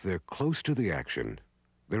if they're close to the action,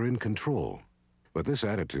 they're in control. But this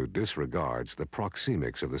attitude disregards the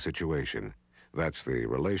proxemics of the situation. That's the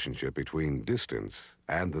relationship between distance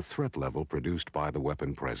and the threat level produced by the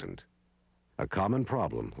weapon present. A common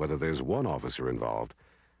problem whether there's one officer involved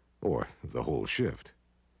or the whole shift.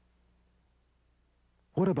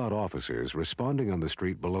 What about officers responding on the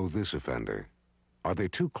street below this offender? Are they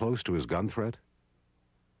too close to his gun threat?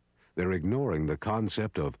 They're ignoring the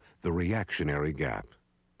concept of the reactionary gap,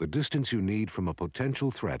 the distance you need from a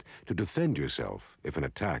potential threat to defend yourself if an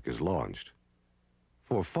attack is launched.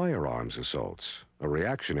 For firearms assaults, a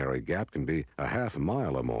reactionary gap can be a half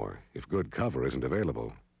mile or more if good cover isn't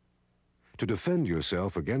available. To defend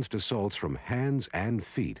yourself against assaults from hands and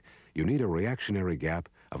feet, you need a reactionary gap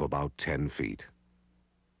of about 10 feet.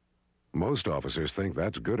 Most officers think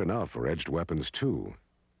that's good enough for edged weapons too.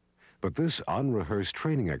 But this unrehearsed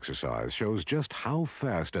training exercise shows just how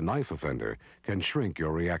fast a knife offender can shrink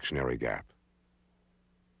your reactionary gap.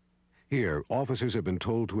 Here, officers have been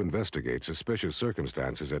told to investigate suspicious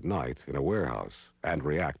circumstances at night in a warehouse and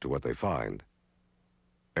react to what they find.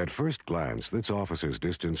 At first glance, this officer's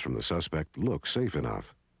distance from the suspect looks safe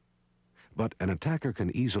enough. But an attacker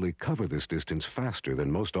can easily cover this distance faster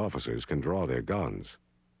than most officers can draw their guns.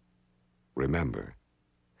 Remember,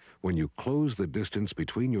 when you close the distance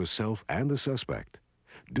between yourself and the suspect,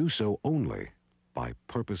 do so only by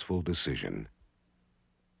purposeful decision.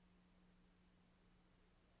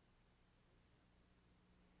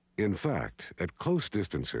 In fact, at close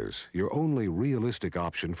distances, your only realistic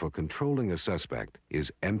option for controlling a suspect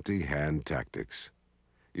is empty-hand tactics.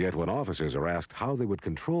 Yet when officers are asked how they would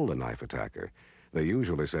control a knife attacker, they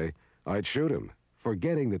usually say, "I'd shoot him,"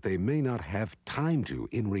 forgetting that they may not have time to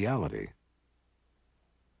in reality.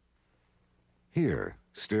 Here,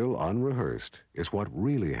 still unrehearsed, is what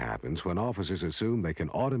really happens when officers assume they can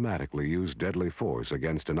automatically use deadly force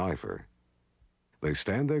against a knifer. They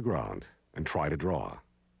stand their ground and try to draw.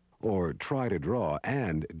 Or try to draw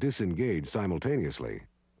and disengage simultaneously.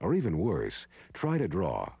 Or even worse, try to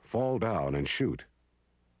draw, fall down, and shoot.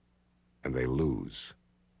 And they lose.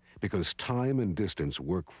 Because time and distance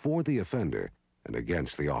work for the offender and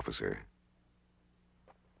against the officer.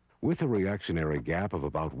 With a reactionary gap of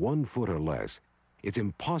about 1 foot or less, it's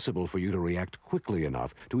impossible for you to react quickly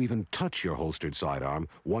enough to even touch your holstered sidearm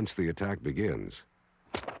once the attack begins.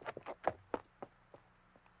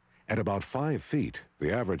 At about 5 feet,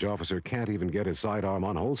 the average officer can't even get his sidearm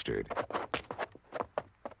unholstered.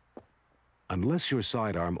 Unless your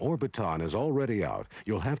sidearm or baton is already out,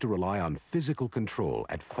 you'll have to rely on physical control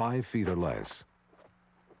at 5 feet or less.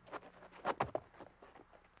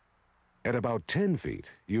 At about 10 feet,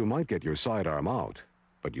 you might get your sidearm out,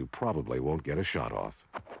 but you probably won't get a shot off.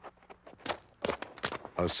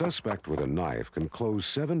 A suspect with a knife can close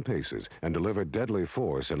 7 paces and deliver deadly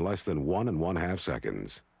force in less than 1 1/2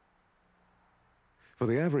 seconds. For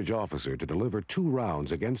the average officer to deliver 2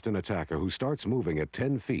 rounds against an attacker who starts moving at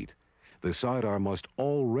 10 feet, the sidearm must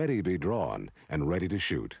already be drawn and ready to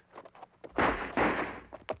shoot.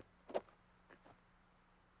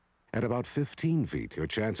 At about 15 feet, your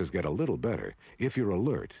chances get a little better if you're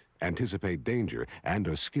alert, anticipate danger, and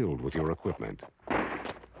are skilled with your equipment.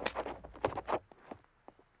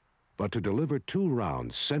 But to deliver 2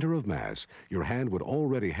 rounds center of mass, your hand would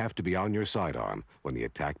already have to be on your sidearm when the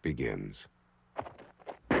attack begins.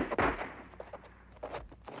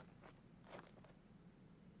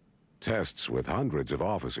 Tests with hundreds of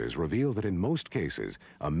officers reveal that in most cases,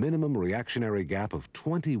 a minimum reactionary gap of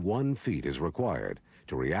 21 feet is required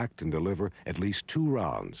to react and deliver at least 2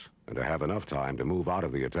 rounds and to have enough time to move out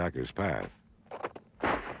of the attacker's path.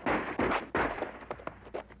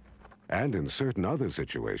 And in certain other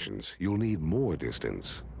situations, you'll need more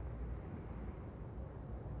distance.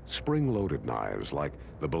 Spring-loaded knives, like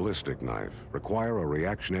the ballistic knife, require a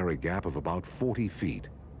reactionary gap of about 40 feet.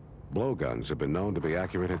 Blowguns have been known to be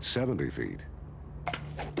accurate at 70 feet.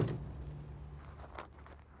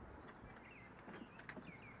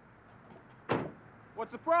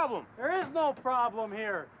 What's the problem? There is no problem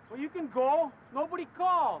here. Well, you can go. Nobody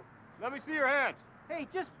called. Let me see your hands. Hey,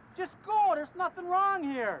 just go. There's nothing wrong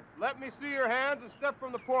here. Let me see your hands and step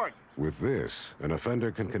from the porch. With this, an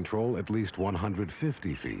offender can control at least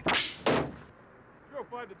 150 feet.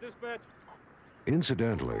 05 to dispatch.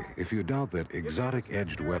 Incidentally, if you doubt that exotic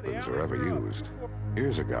edged weapons are ever used,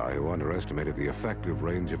 here's a guy who underestimated the effective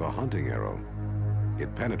range of a hunting arrow.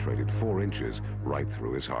 It penetrated 4 inches right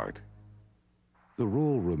through his heart. The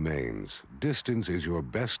rule remains, distance is your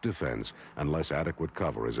best defense unless adequate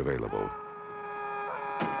cover is available.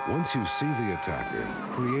 Once you see the attacker,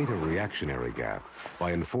 create a reactionary gap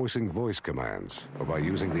by enforcing voice commands or by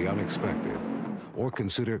using the unexpected, or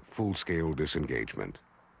consider full-scale disengagement.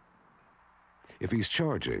 If he's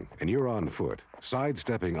charging and you're on foot,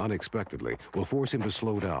 sidestepping unexpectedly will force him to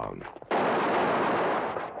slow down.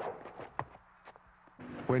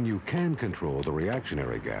 When you can control the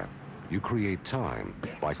reactionary gap, you create time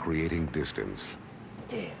by creating distance.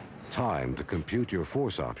 Time to compute your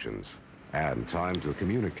force options and time to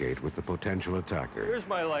communicate with the potential attacker. Here's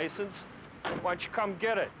my license. Why don't you come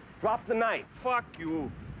get it? Drop the knife. Fuck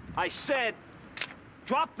you. I said,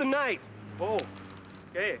 drop the knife. Oh,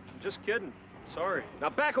 okay, just kidding. Sorry. Now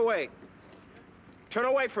back away. Turn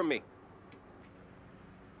away from me.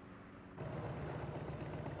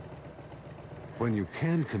 When you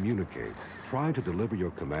can communicate, try to deliver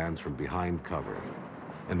your commands from behind cover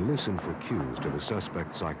and listen for cues to the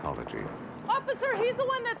suspect's psychology. Officer, he's the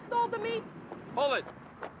one that stole the meat. Hold it.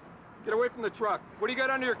 Get away from the truck. What do you got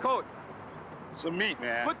under your coat? Some meat,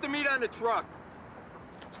 man. Put the meat on the truck.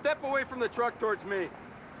 Step away from the truck towards me.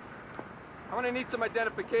 I'm gonna need some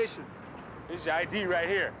identification. Here's your ID right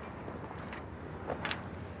here.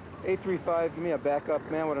 835, give me a backup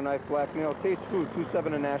man with a knife, blackmail. Tate's Food,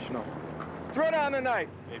 27 and National. Throw down the knife.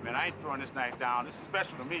 Hey, man, I ain't throwing this knife down. This is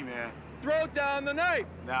special to me, man. Throw down the knife.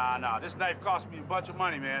 Nah, this knife cost me a bunch of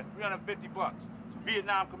money, man. 350 bucks. It's a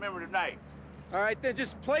Vietnam commemorative knife. All right, then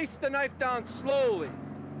just place the knife down slowly.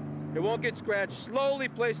 It won't get scratched. Slowly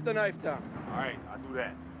place the knife down. All right, I'll do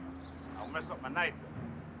that. I'll mess up my knife.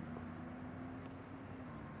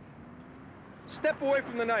 Step away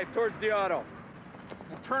from the knife towards the auto.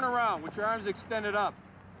 And turn around with your arms extended up.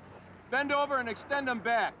 Bend over and extend them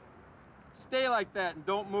back. Stay like that and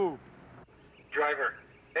don't move. Driver,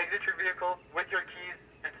 exit your vehicle with your keys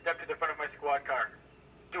and step to the front of my squad car.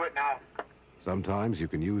 Do it now. Sometimes you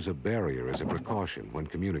can use a barrier as a precaution when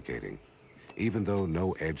communicating, even though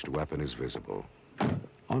no edged weapon is visible.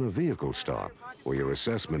 On a vehicle stop, where your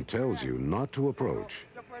assessment tells you not to approach,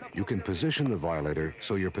 you can position the violator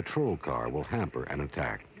so your patrol car will hamper an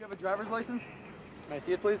attack. Do you have a driver's license? Can I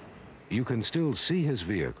see it, please? You can still see his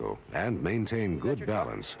vehicle and maintain good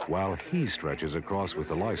balance while he stretches across with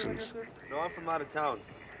the license. No, I'm from out of town.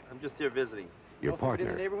 I'm just here visiting. Your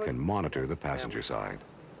partner can monitor the passenger side.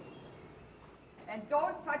 And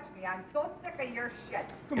don't touch me. I'm so sick of your shit.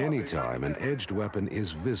 Anytime an edged weapon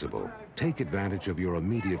is visible, take advantage of your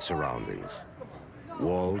immediate surroundings.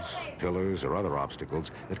 Walls, pillars, or other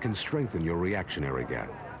obstacles that can strengthen your reactionary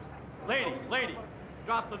gap. Lady,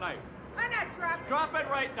 drop the knife. I'm not dropping. Drop it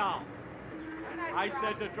right now. I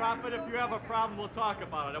said to drop it. If you have a problem, we'll talk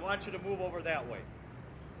about it. I want you to move over that way.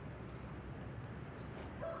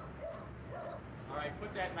 All right,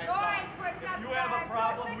 put that knife down. If you have a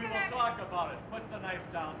problem, we will talk about it. Put the knife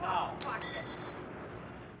down now.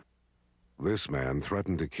 This man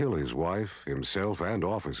threatened to kill his wife, himself, and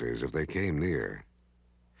officers if they came near.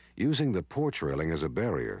 Using the porch railing as a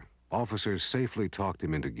barrier, officers safely talked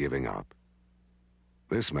him into giving up.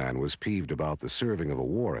 This man was peeved about the serving of a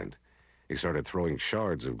warrant. He started throwing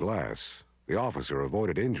shards of glass. The officer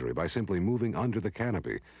avoided injury by simply moving under the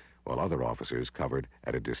canopy, while other officers covered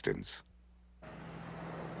at a distance.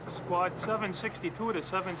 Squad 762 to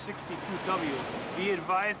 762W. Be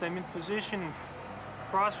advised I'm in position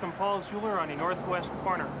across from Paul's Jeweler on the northwest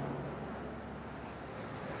corner.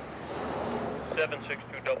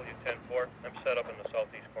 762W 10-4. I'm set up in the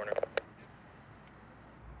southeast corner.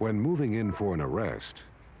 When moving in for an arrest,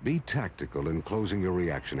 be tactical in closing your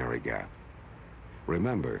reactionary gap.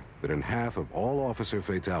 Remember that in half of all officer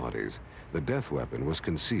fatalities, the death weapon was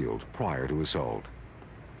concealed prior to assault.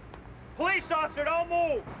 Police officer, don't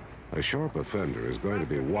move! A sharp offender is going to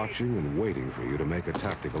be watching and waiting for you to make a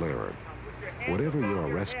tactical error. Whatever your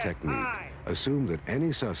arrest technique, assume that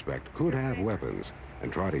any suspect could have weapons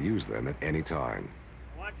and try to use them at any time.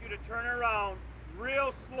 I want you to turn around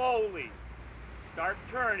real slowly. Start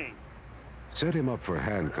turning. Set him up for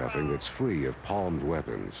handcuffing that's free of palmed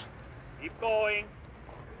weapons. Keep going.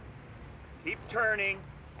 Keep turning.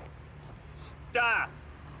 Stop.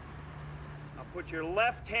 Now put your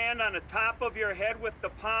left hand on the top of your head with the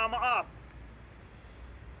palm up.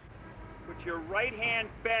 Put your right hand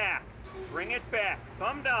back. Bring it back.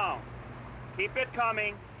 Thumb down. Keep it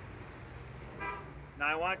coming. Now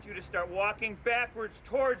I want you to start walking backwards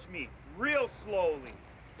towards me, real slowly.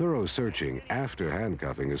 Thorough searching after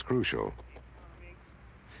handcuffing is crucial.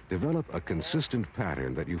 Develop a consistent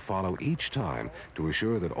pattern that you follow each time to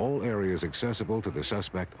assure that all areas accessible to the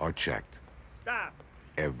suspect are checked. Stop.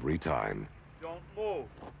 every time. Don't move.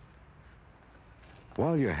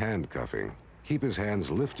 While you're handcuffing, keep his hands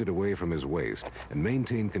lifted away from his waist and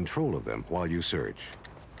maintain control of them while you search.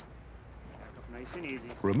 Nice and easy.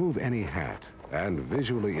 Remove any hat and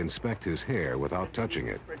visually inspect his hair without touching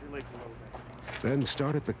it. Spread your legs a little bit. Then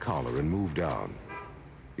start at the collar and move down.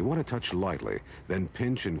 You want to touch lightly, then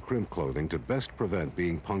pinch and crimp clothing to best prevent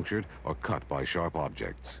being punctured or cut by sharp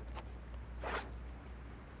objects.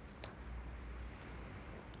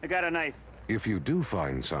 I got a knife. If you do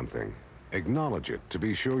find something, acknowledge it to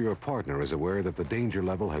be sure your partner is aware that the danger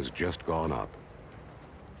level has just gone up.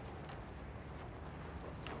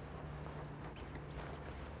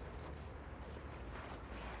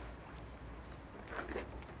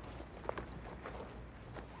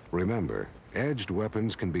 Remember, edged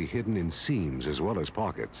weapons can be hidden in seams as well as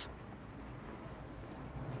pockets.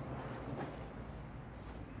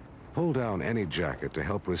 Pull down any jacket to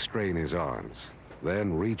help restrain his arms.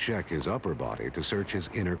 Then recheck his upper body to search his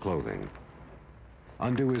inner clothing.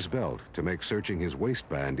 Undo his belt to make searching his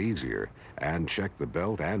waistband easier, and check the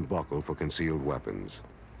belt and buckle for concealed weapons.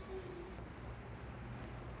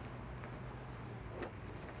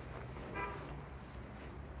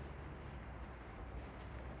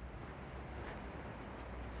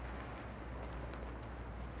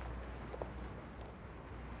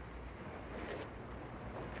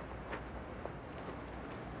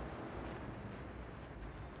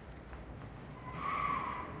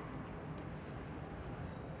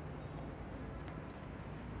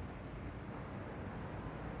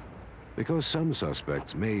 Because some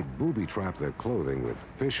suspects may booby-trap their clothing with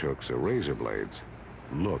fishhooks or razor blades,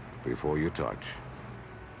 look before you touch.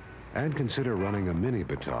 And consider running a mini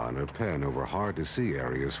baton or pen over hard-to-see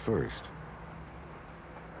areas first.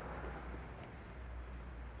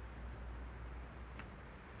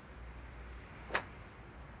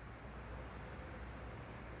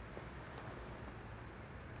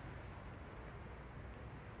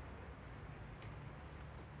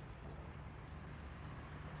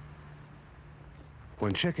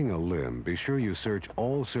 When checking a limb, be sure you search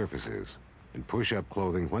all surfaces and push up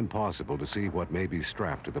clothing when possible to see what may be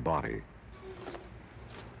strapped to the body.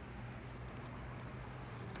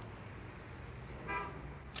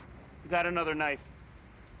 You got another knife.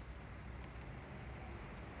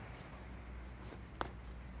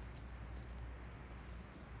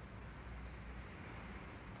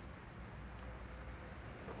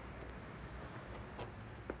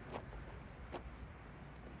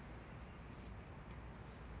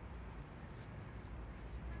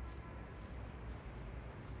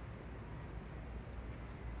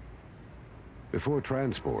 Before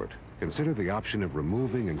transport, consider the option of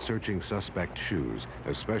removing and searching suspect shoes,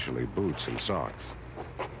 especially boots and socks.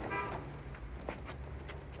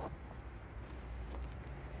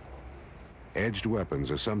 Edged weapons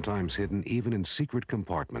are sometimes hidden even in secret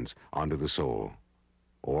compartments under the sole,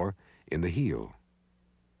 or in the heel.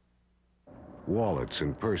 Wallets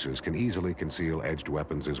and purses can easily conceal edged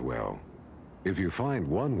weapons as well. If you find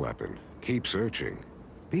one weapon, keep searching.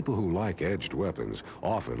 People who like edged weapons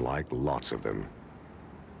often like lots of them.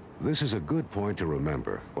 This is a good point to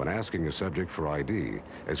remember when asking a subject for ID,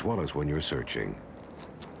 as well as when you're searching.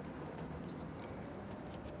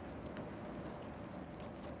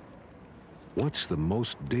 What's the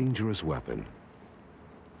most dangerous weapon?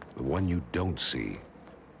 The one you don't see.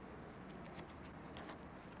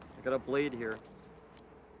 I got a blade here.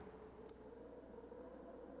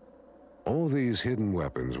 All these hidden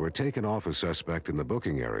weapons were taken off a suspect in the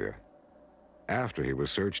booking area after he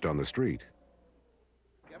was searched on the street.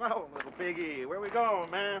 Come on, little piggy. Where we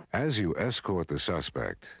going, man? As you escort the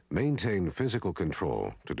suspect, maintain physical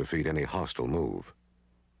control to defeat any hostile move.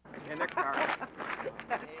 In the car.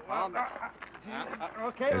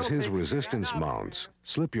 Okay, As his resistance mounts,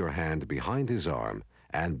 slip your hand behind his arm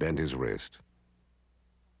and bend his wrist.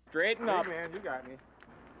 Straighten up. Big man, you got me.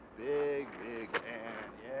 Big man,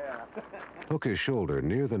 yeah. Hook his shoulder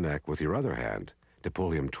near the neck with your other hand to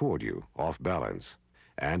pull him toward you, off balance,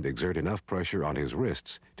 and exert enough pressure on his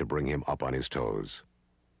wrists to bring him up on his toes.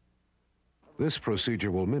 This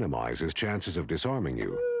procedure will minimize his chances of disarming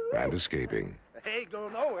you and escaping. Hey, go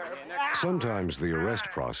nowhere. Sometimes the arrest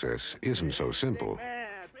process isn't so simple.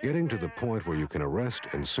 Getting to the point where you can arrest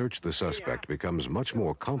and search the suspect becomes much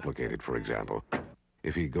more complicated, for example,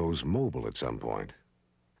 if he goes mobile at some point.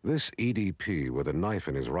 This EDP with a knife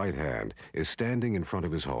in his right hand is standing in front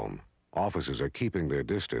of his home. Officers are keeping their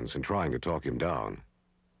distance and trying to talk him down.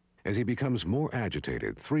 As he becomes more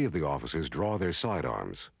agitated, 3 of the officers draw their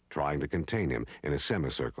sidearms, trying to contain him in a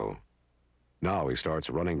semicircle. Now he starts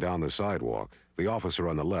running down the sidewalk. The officer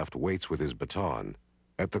on the left waits with his baton.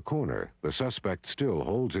 At the corner, the suspect still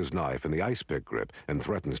holds his knife in the ice pick grip and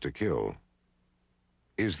threatens to kill.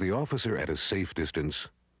 Is the officer at a safe distance?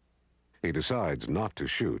 He decides not to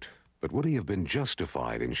shoot, but would he have been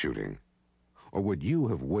justified in shooting? Or would you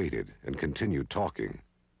have waited and continued talking?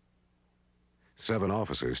 7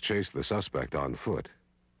 officers chase the suspect on foot.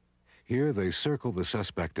 Here they circle the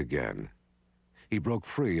suspect again. He broke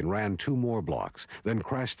free and ran 2 more blocks, then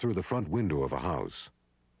crashed through the front window of a house.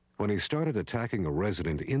 When he started attacking a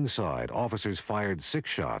resident inside, officers fired 6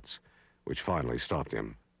 shots, which finally stopped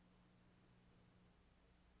him.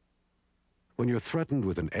 When you're threatened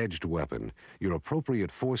with an edged weapon, your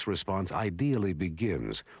appropriate force response ideally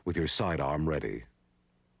begins with your sidearm ready.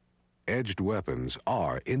 Edged weapons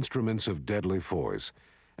are instruments of deadly force,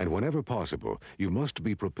 And whenever possible, you must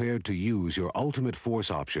be prepared to use your ultimate force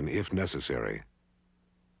option if necessary.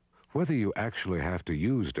 Whether you actually have to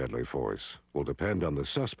use deadly force will depend on the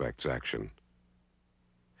suspect's action.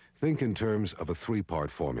 Think in terms of a three-part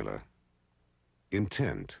formula.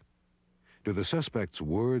 Intent. Do the suspect's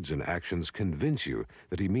words and actions convince you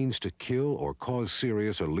that he means to kill or cause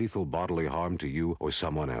serious or lethal bodily harm to you or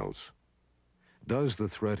someone else? Does the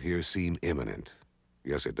threat here seem imminent?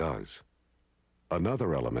 Yes, it does.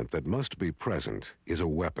 Another element that must be present is a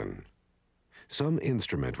weapon. Some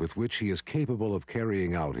instrument with which he is capable of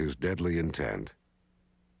carrying out his deadly intent.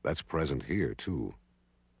 That's present here, too.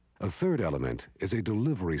 A third element is a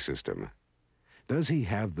delivery system. Does he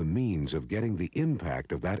have the means of getting the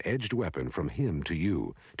impact of that edged weapon from him to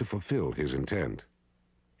you to fulfill his intent?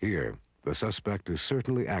 Here, the suspect is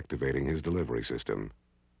certainly activating his delivery system.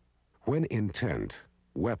 When intent,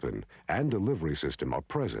 weapon, and delivery system are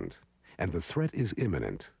present, and the threat is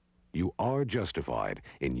imminent, you are justified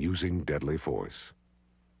in using deadly force.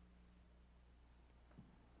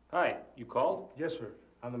 Hi, you called? Yes, sir.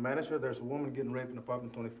 I'm the manager. There's a woman getting raped in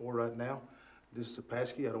apartment 24 right now. This is a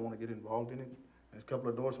passkey. I don't want to get involved in it. There's a couple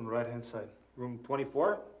of doors on the right-hand side. Room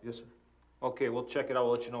 24? Yes, sir. Okay, we'll check it out.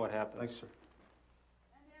 We'll let you know what happens. Thanks, sir.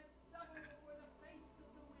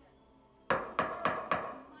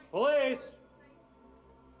 Police!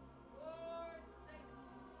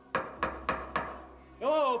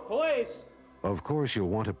 Hello, police! Of course, you'll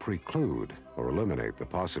want to preclude or eliminate the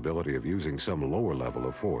possibility of using some lower level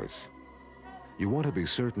of force. You want to be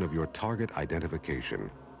certain of your target identification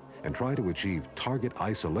and try to achieve target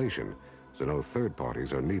isolation so no third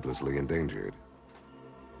parties are needlessly endangered.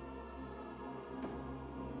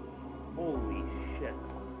 Holy shit.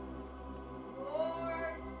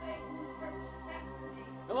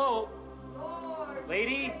 Hello?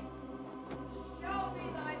 Lady?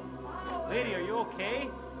 Lady, are you okay?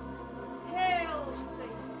 Hail,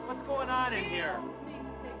 Satan. What's going on in here? Shield me,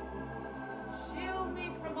 Satan. Shield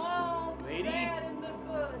me from all the Lady? bad and the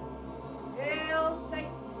good. Hail,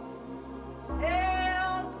 Satan.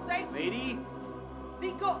 Hail, Satan. Lady?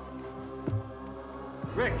 Be good.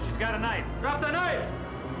 Rick, she's got a knife. Drop the knife!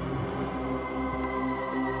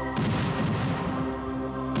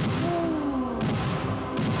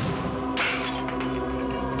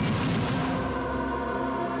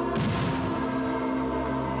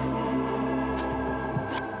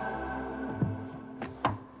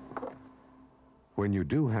 When you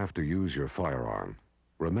do have to use your firearm,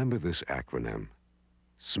 remember this acronym,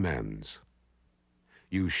 SMENS.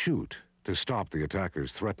 You shoot to stop the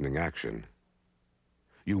attacker's threatening action.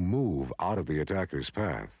 You move out of the attacker's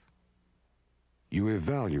path. You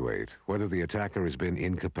evaluate whether the attacker has been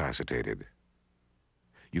incapacitated.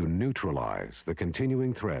 You neutralize the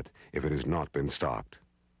continuing threat if it has not been stopped.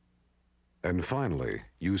 And finally,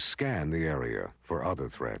 you scan the area for other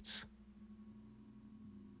threats.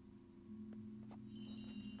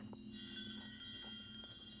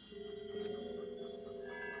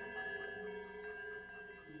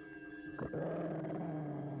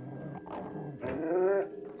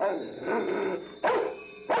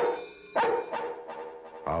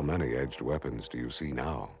 How many edged weapons do you see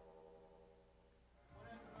now?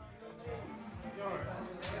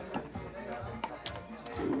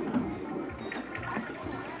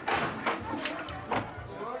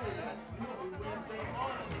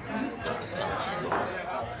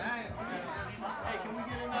 Hey, can we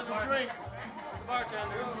get another drink?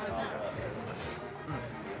 Bartender.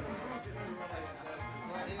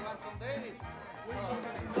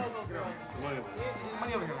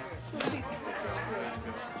 Money over here.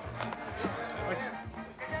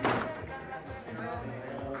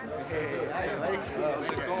 How's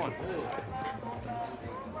it going?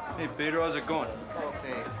 Hey, Pedro, how's it going?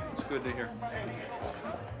 Okay. It's good to hear.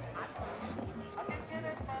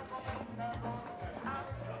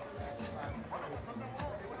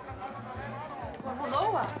 Well,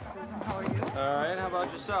 hello, officers, and how are you? All right, how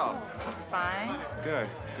about yourself? Just fine. Good,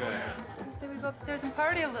 good. Say we go upstairs and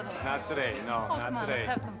party a little. Not today, no, Oh, not come on, today.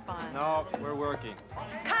 let's have some fun. No, we're working.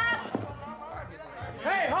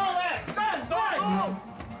 Hey, hold that! Guns, guys!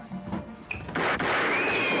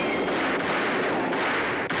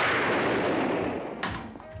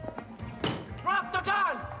 Drop the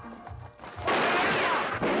gun!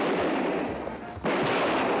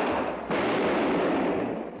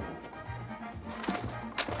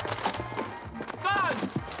 Gun!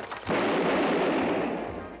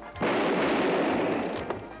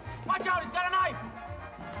 Watch out, he's got a knife!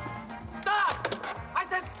 Stop! I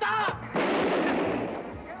said stop!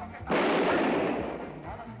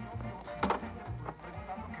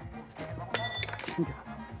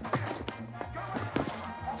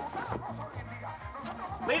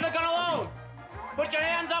 Put your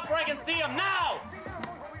hands up where I can see them now!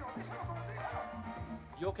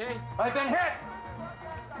 You okay? I've been hit!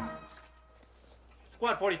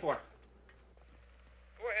 Squad 44.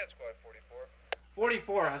 Go ahead, Squad 44.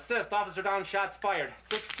 44, assist, officer down, shots fired.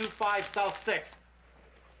 625 South 6.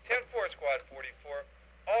 10-4, Squad 44.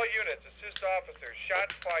 All units, assist officers,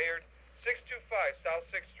 shots fired, 625 South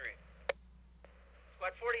 6th Street.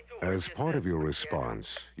 Squad 42. As part of your response,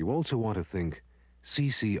 you also want to think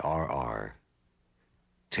CCRR.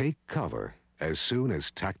 Take cover as soon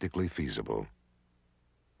as tactically feasible.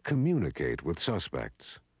 Communicate with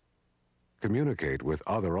suspects. Communicate with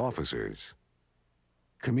other officers.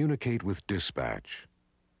 Communicate with dispatch.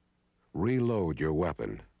 Reload your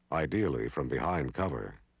weapon, ideally from behind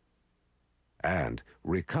cover. And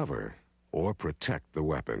recover or protect the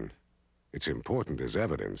weapon. It's important as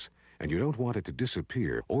evidence, and you don't want it to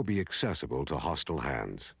disappear or be accessible to hostile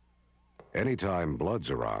hands. Anytime blood's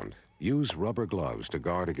around, use rubber gloves to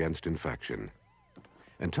guard against infection.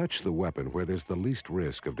 And touch the weapon where there's the least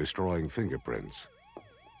risk of destroying fingerprints.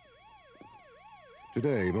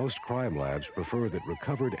 Today, most crime labs prefer that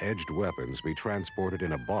recovered edged weapons be transported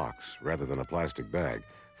in a box rather than a plastic bag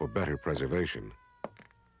for better preservation.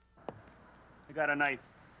 I got a knife.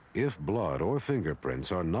 If blood or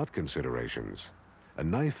fingerprints are not considerations, a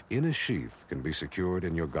knife in a sheath can be secured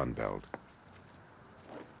in your gun belt.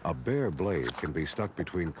 A bare blade can be stuck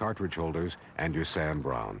between cartridge holders and your Sam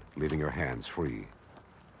Brown, leaving your hands free.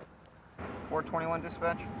 421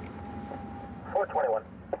 dispatch? 421.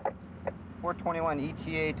 421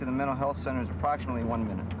 ETA to the mental health center is approximately 1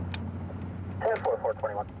 minute. 10-4,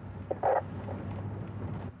 421.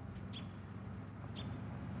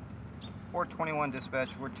 421 dispatch,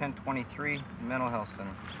 we're 1023 mental health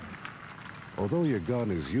center. Although your gun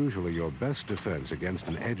is usually your best defense against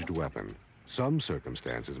an edged weapon, some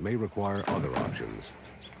circumstances may require other options.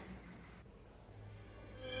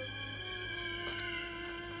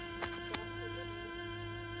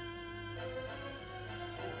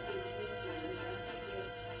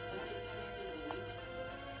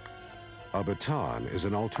 A baton is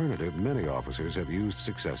an alternative many officers have used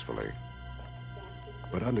successfully.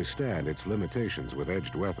 But understand its limitations with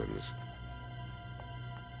edged weapons.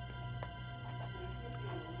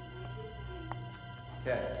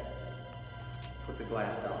 Ted, put the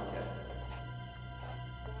glass down, Ted.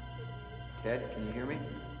 Ted, can you hear me?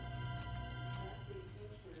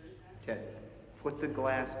 Ted, put the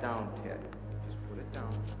glass down, Ted. Just put it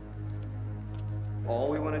down. All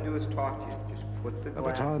we want to do is talk to you. Just put the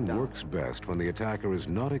glass down. A baton works best when the attacker is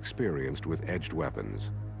not experienced with edged weapons,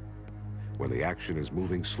 when the action is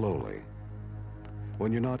moving slowly,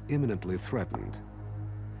 when you're not imminently threatened,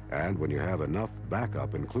 and when you have enough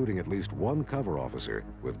backup, including at least one cover officer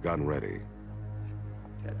with gun ready.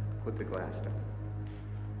 Ted, put the glass down.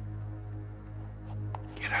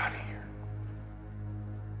 Get out of here.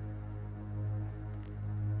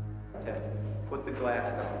 Ted, put the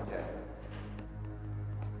glass down, Ted.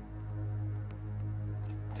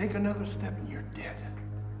 Take another step and you're dead.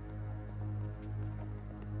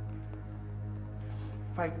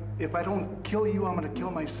 If I don't kill you, I'm gonna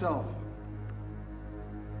kill myself.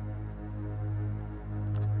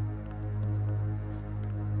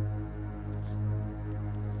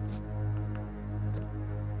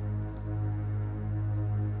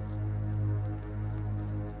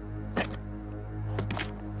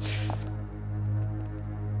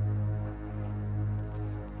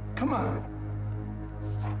 Come on.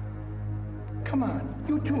 Come on,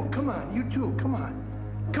 you too, come on, you too, come on.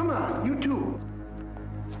 Come on, you too.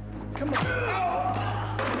 Come on.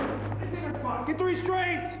 Get the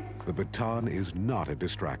restraints! The baton is not a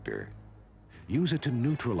distractor. Use it to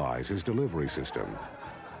neutralize his delivery system.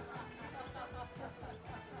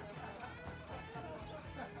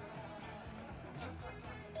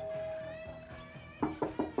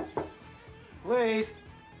 Please.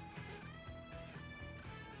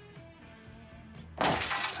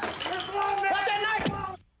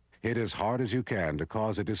 Hit as hard as you can to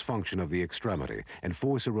cause a dysfunction of the extremity and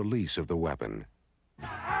force a release of the weapon.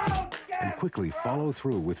 And quickly follow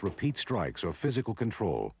through with repeat strikes or physical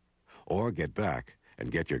control, or get back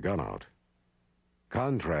and get your gun out.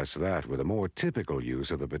 Contrast that with a more typical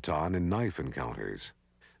use of the baton in knife encounters.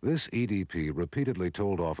 This EDP repeatedly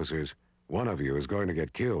told officers, "One of you is going to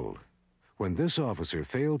get killed." When this officer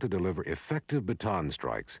failed to deliver effective baton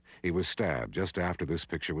strikes, he was stabbed just after this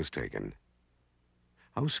picture was taken.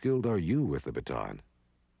 How skilled are you with the baton?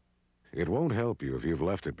 It won't help you if you've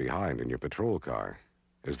left it behind in your patrol car,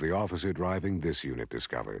 as the officer driving this unit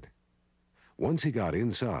discovered. Once he got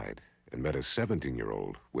inside and met a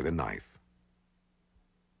 17-year-old with a knife.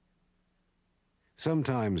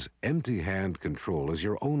 Sometimes empty hand control is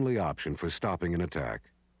your only option for stopping an attack.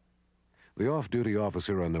 The off-duty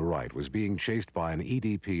officer on the right was being chased by an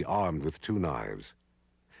EDP armed with 2 knives.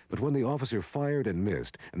 But when the officer fired and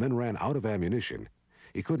missed and then ran out of ammunition,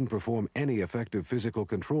 he couldn't perform any effective physical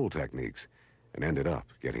control techniques and ended up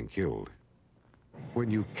getting killed.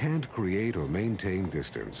 When you can't create or maintain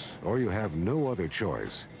distance, or you have no other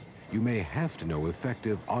choice, you may have to know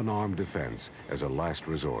effective unarmed defense as a last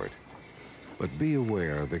resort. But be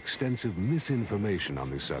aware of extensive misinformation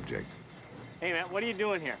on this subject. Hey, man, what are you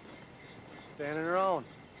doing here? Standing around.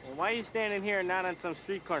 Well, why are you standing here and not on some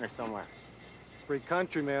street corner somewhere? Free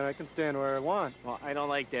country, man. I can stand where I want. Well, I don't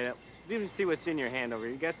like that. Let me see what's in your hand over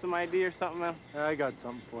here. You got some ID or something, man? I got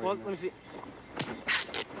something for you. Well, let me see.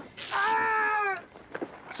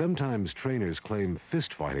 Sometimes trainers claim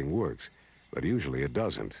fist-fighting works, but usually it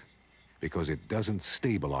doesn't, because it doesn't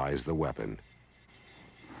stabilize the weapon.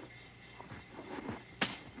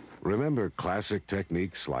 Remember classic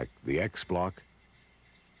techniques like the X-block?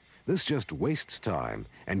 This just wastes time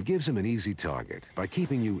and gives him an easy target by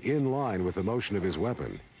keeping you in line with the motion of his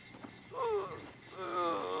weapon.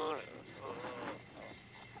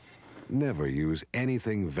 Never use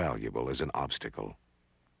anything valuable as an obstacle.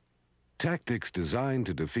 Tactics designed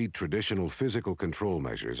to defeat traditional physical control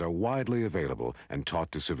measures are widely available and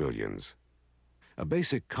taught to civilians. A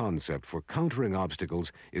basic concept for countering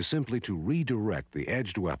obstacles is simply to redirect the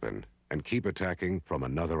edged weapon and keep attacking from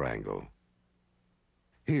another angle.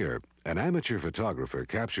 Here, an amateur photographer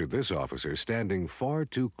captured this officer standing far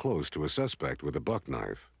too close to a suspect with a buck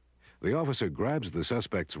knife. The officer grabs the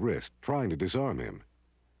suspect's wrist, trying to disarm him.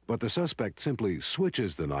 But the suspect simply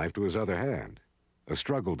switches the knife to his other hand. A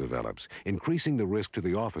struggle develops, increasing the risk to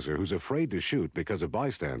the officer who's afraid to shoot because of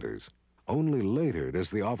bystanders. Only later does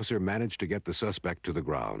the officer manage to get the suspect to the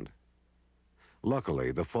ground.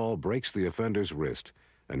 Luckily, the fall breaks the offender's wrist,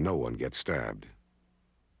 and no one gets stabbed.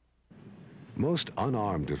 Most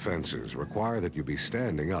unarmed defenses require that you be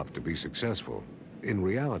standing up to be successful. In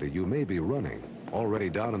reality, you may be running, already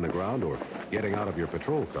down on the ground, or getting out of your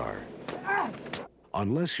patrol car.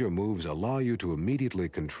 Unless your moves allow you to immediately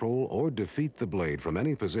control or defeat the blade from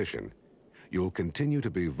any position, you'll continue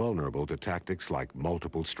to be vulnerable to tactics like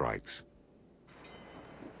multiple strikes.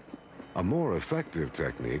 A more effective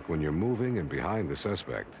technique when you're moving and behind the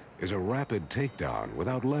suspect is a rapid takedown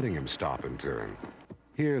without letting him stop and turn.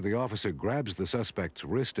 Here, the officer grabs the suspect's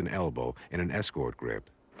wrist and elbow in an escort grip.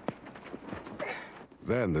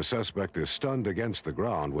 Then the suspect is stunned against the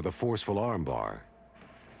ground with a forceful armbar.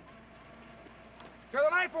 Throw the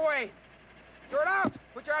knife away! Throw it out!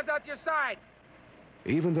 Put your hands out to your side!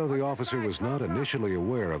 Even though the officer was not initially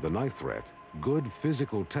aware of the knife threat, good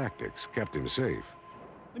physical tactics kept him safe.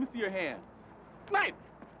 Let me see your hands. Knife!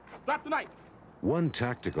 Drop the knife! One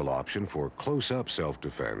tactical option for close-up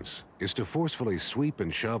self-defense is to forcefully sweep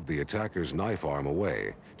and shove the attacker's knife arm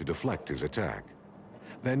away to deflect his attack.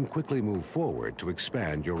 Then quickly move forward to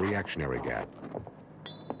expand your reactionary gap.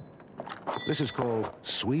 This is called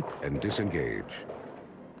sweep and disengage.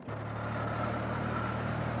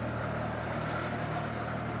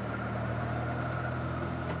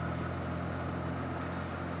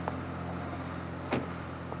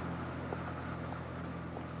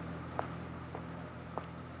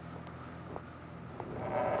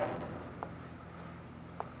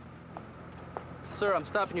 Sir, I'm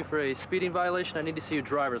stopping you for a speeding violation. I need to see your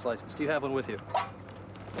driver's license. Do you have one with you?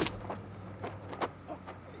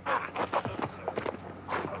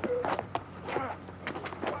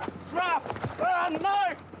 Drop!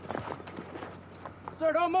 Knife!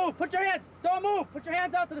 Sir, don't move. Put your hands. Don't move. Put your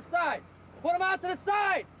hands out to the side. Put them out to the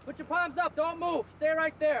side. Put your palms up. Don't move. Stay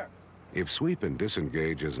right there. If sweep and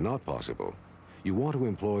disengage is not possible, you want to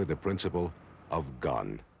employ the principle of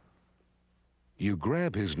gun. You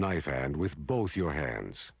grab his knife hand with both your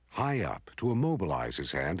hands, high up, to immobilize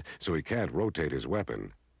his hand so he can't rotate his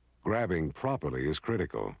weapon. Grabbing properly is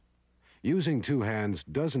critical. Using two hands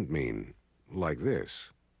doesn't mean like this.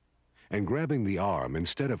 And grabbing the arm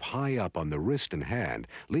instead of high up on the wrist and hand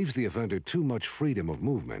leaves the offender too much freedom of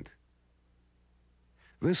movement.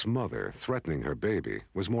 This mother, threatening her baby,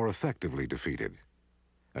 was more effectively defeated.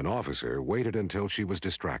 An officer waited until she was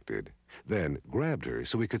distracted, then grabbed her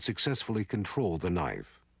so he could successfully control the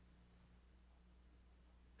knife.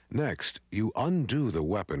 Next, you undo the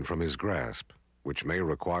weapon from his grasp, which may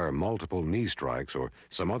require multiple knee strikes or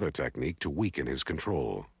some other technique to weaken his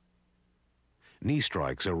control. Knee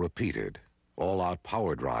strikes are repeated, all-out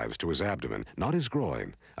power drives to his abdomen, not his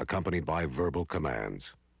groin, accompanied by verbal commands.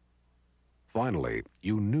 Finally,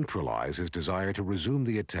 you neutralize his desire to resume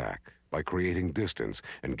the attack by creating distance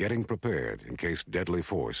and getting prepared in case deadly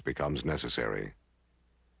force becomes necessary.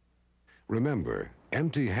 Remember,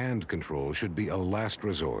 empty hand control should be a last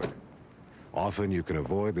resort. Often you can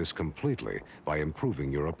avoid this completely by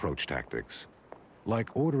improving your approach tactics.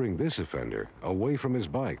 Like ordering this offender away from his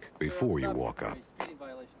bike before you walk up.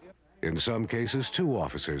 In some cases, 2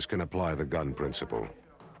 officers can apply the gun principle.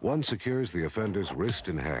 One secures the offender's wrist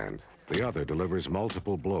and hand. The other delivers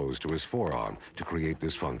multiple blows to his forearm to create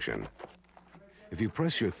dysfunction. If you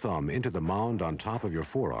press your thumb into the mound on top of your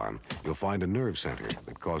forearm, you'll find a nerve center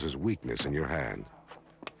that causes weakness in your hand.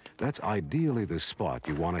 That's ideally the spot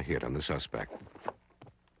you want to hit on the suspect.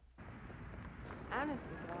 Honest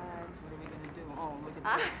to God. What are we going to do? Oh, look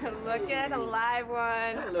at this. Look at a live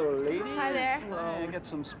one. Hello, lady. Hi there. Hello. Get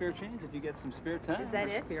some spare change if you get some spare time. Is that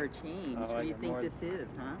it? Spare change. Oh, what do you think this is,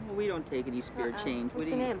 huh? Well, we don't take any spare change. What's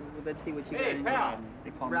your name? Well, let's see what you Hey, got in your pal. hand.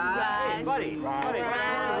 They call me Rod. Hey, buddy. Buddy, hit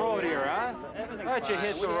the road here, huh? Why'd you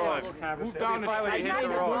hit the road? Move down the street. Hit the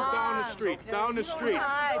road. Move down the street. Down the street.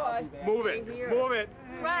 Move it. Move it.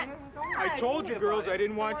 Rod. I told you girls I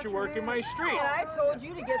didn't want you working my street. And I told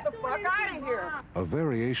you to get the fuck out of here. A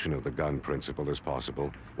variation of the gun principle is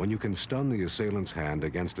possible when you can stun the assailant's hand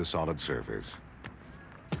against a solid surface.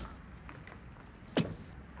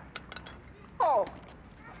 Oh.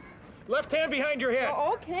 Left hand behind your head.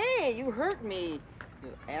 Oh, okay, you hurt me,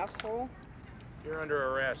 you asshole. You're under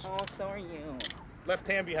arrest. Oh, so are you. Left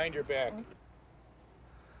hand behind your back.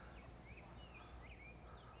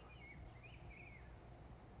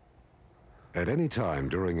 At any time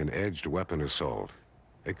during an edged weapon assault,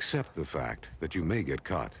 accept the fact that you may get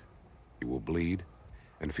cut. You will bleed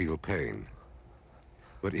and feel pain.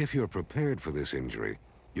 But if you're prepared for this injury,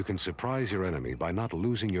 you can surprise your enemy by not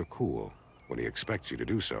losing your cool when he expects you to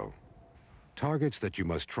do so. Targets that you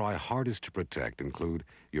must try hardest to protect include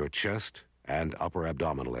your chest and upper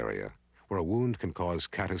abdominal area, where a wound can cause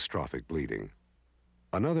catastrophic bleeding.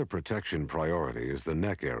 Another protection priority is the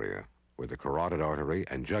neck area, where the carotid artery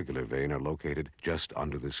and jugular vein are located just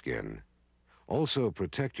under the skin. Also,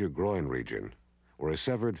 protect your groin region, where a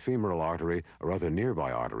severed femoral artery or other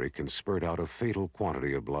nearby artery can spurt out a fatal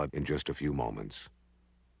quantity of blood in just a few moments.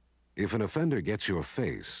 If an offender gets your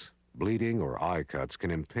face, bleeding or eye cuts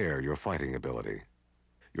can impair your fighting ability.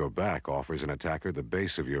 Your back offers an attacker the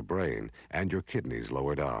base of your brain and your kidneys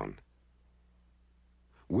lower down.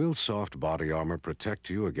 Will soft body armor protect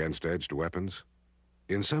you against edged weapons?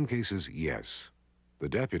 In some cases, yes. The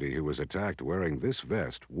deputy who was attacked wearing this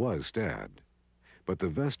vest was stabbed. But the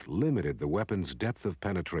vest limited the weapon's depth of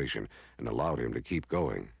penetration and allowed him to keep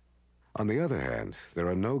going. On the other hand, there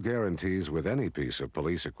are no guarantees with any piece of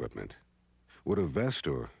police equipment. Would a vest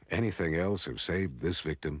or anything else have saved this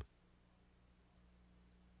victim?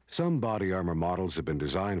 Some body armor models have been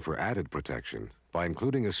designed for added protection by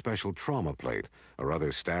including a special trauma plate or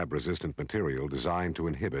other stab-resistant material designed to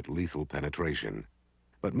inhibit lethal penetration.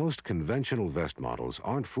 But most conventional vest models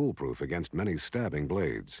aren't foolproof against many stabbing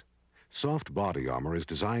blades. Soft body armor is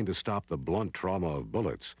designed to stop the blunt trauma of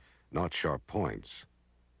bullets, not sharp points.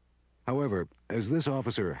 However, as this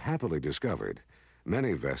officer happily discovered,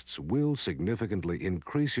 many vests will significantly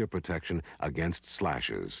increase your protection against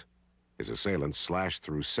slashes. His assailant slashed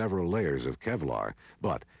through several layers of Kevlar,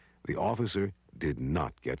 but the officer did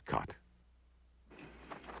not get cut.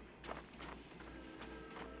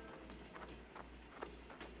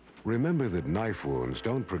 Remember that knife wounds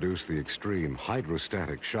don't produce the extreme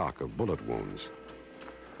hydrostatic shock of bullet wounds.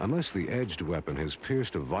 Unless the edged weapon has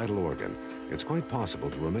pierced a vital organ, it's quite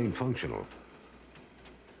possible to remain functional.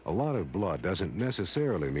 A lot of blood doesn't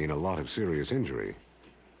necessarily mean a lot of serious injury.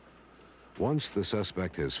 Once the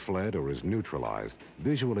suspect has fled or is neutralized,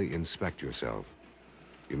 visually inspect yourself.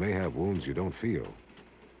 You may have wounds you don't feel.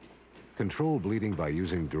 Control bleeding by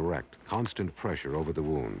using direct, constant pressure over the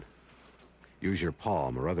wound. Use your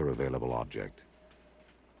palm or other available object.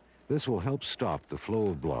 This will help stop the flow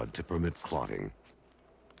of blood to permit clotting.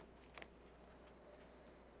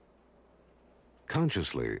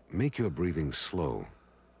 Consciously, make your breathing slow,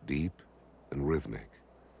 deep, and rhythmic.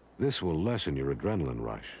 This will lessen your adrenaline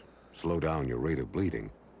rush, slow down your rate of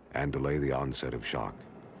bleeding, and delay the onset of shock.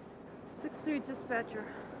 6-3 dispatcher.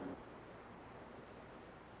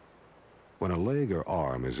 When a leg or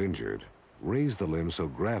arm is injured, raise the limb so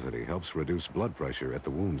gravity helps reduce blood pressure at the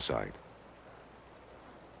wound site.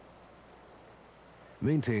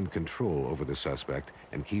 Maintain control over the suspect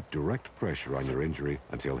and keep direct pressure on your injury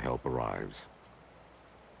until help arrives.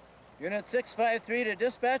 Unit 653 to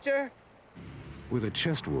dispatcher. With a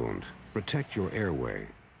chest wound, protect your airway.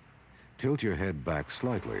 Tilt your head back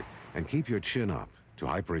slightly and keep your chin up to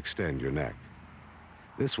hyperextend your neck.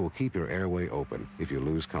 This will keep your airway open if you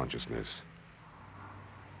lose consciousness.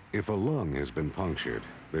 If a lung has been punctured,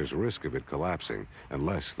 there's risk of it collapsing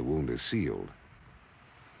unless the wound is sealed.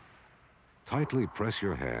 Tightly press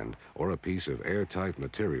your hand or a piece of airtight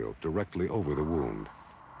material directly over the wound.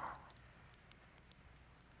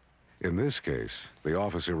 In this case, the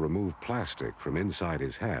officer removed plastic from inside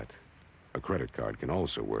his hat. A credit card can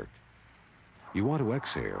also work. You want to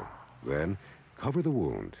exhale, then cover the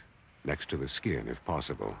wound next to the skin if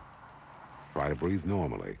possible. Try to breathe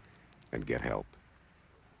normally and get help.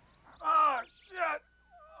 Oh,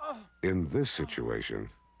 shit! In this situation,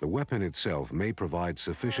 the weapon itself may provide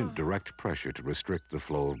sufficient direct pressure to restrict the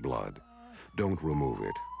flow of blood. Don't remove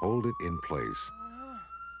it. Hold it in place.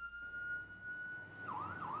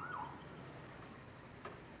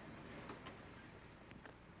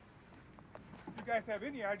 You guys have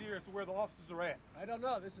any idea as to where the officers are at? I don't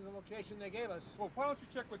know. This is the location they gave us. Well, why don't you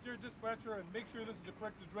check with your dispatcher and make sure this is the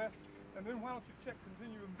correct address? And then why don't you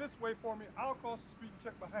continue in this way for me? I'll cross the street and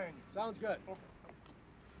check behind you. Sounds good. Okay.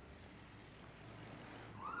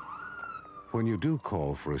 When you do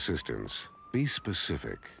call for assistance, be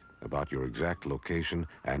specific about your exact location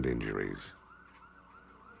and injuries.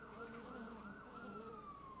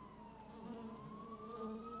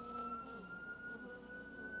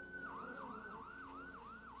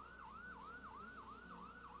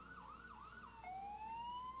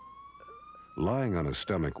 Lying on a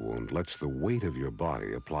stomach wound lets the weight of your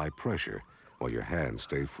body apply pressure while your hands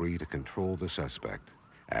stay free to control the suspect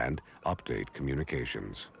and update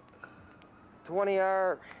communications.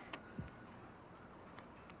 20R.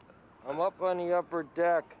 I'm up on the upper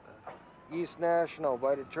deck, East National,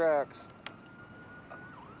 by the tracks. 10-4,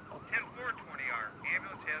 20R.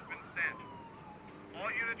 Ambulance has been sent.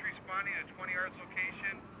 All units responding to 20R's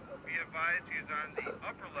location, be advised he is on the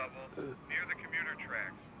upper level near the commuter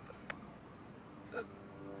tracks.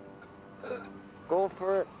 Go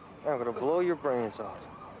for it. I'm gonna blow your brains out.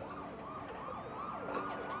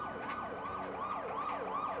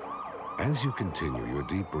 As you continue your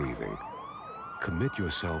deep breathing, commit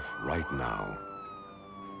yourself right now.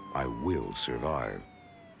 I will survive.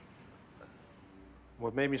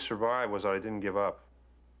 What made me survive was I didn't give up.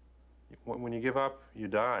 When you give up, you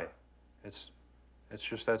die. It's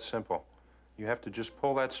just that simple. You have to just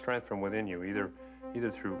pull that strength from within you,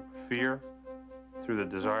 either through fear, through the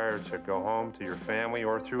desire to go home to your family,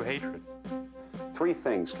 or through hatred. Three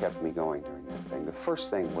things kept me going during that thing. The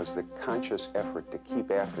first thing was the conscious effort to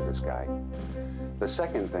keep after this guy. The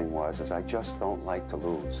second thing was I just don't like to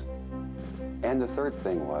lose. And the third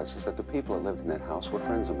thing was that the people that lived in that house were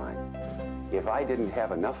friends of mine. If I didn't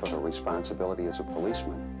have enough of a responsibility as a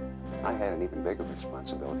policeman, I had an even bigger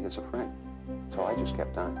responsibility as a friend. So I just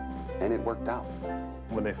kept on, and it worked out.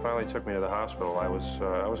 When they finally took me to the hospital, I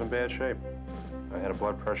was in bad shape. I had a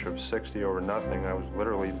blood pressure of 60 over nothing. I was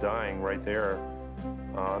literally dying right there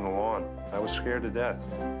on the lawn. I was scared to death.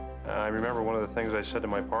 I remember one of the things I said to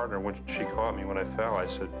my partner when she caught me when I fell. I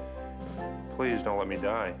said, please don't let me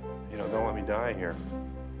die. You know, don't let me die here.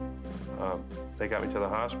 They got me to the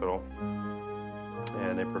hospital,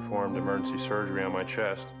 and they performed emergency surgery on my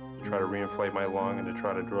chest to try to reinflate my lung and to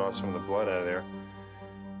try to draw some of the blood out of there.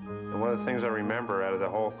 And one of the things I remember out of the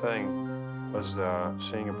whole thing was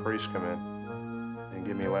seeing a priest come in and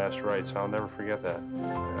give me last rites. I'll never forget that.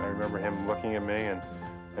 I remember him looking at me, and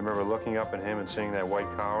I remember looking up at him and seeing that white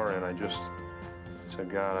collar, and I just said,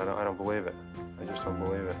 God, I don't believe it. I just don't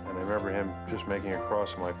believe it. And I remember him just making a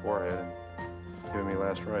cross on my forehead and giving me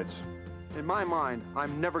last rites. In my mind,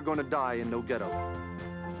 I'm never going to die in no ghetto.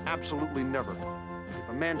 Absolutely never. If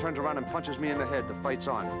a man turns around and punches me in the head, the fight's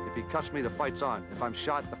on. If he cuts me, the fight's on. If I'm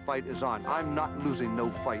shot, the fight is on. I'm not losing no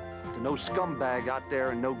fight to no scumbag out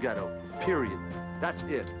there in no ghetto. Period. That's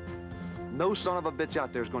it. No son of a bitch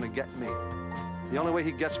out there is going to get me. The only way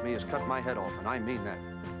he gets me is cut my head off, and I mean that.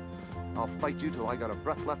 I'll fight you till I got a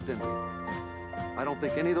breath left in me. I don't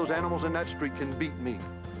think any of those animals in that street can beat me.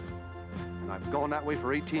 And I've gone that way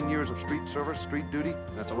for 18 years of street service, street duty,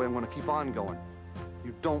 and that's the way I'm going to keep on going.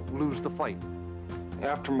 You don't lose the fight.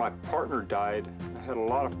 After my partner died, I had a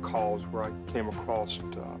lot of calls where I came across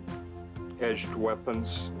edged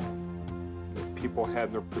weapons that people had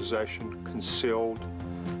in their possession, concealed,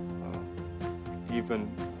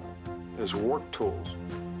 even as work tools.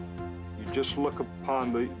 You just look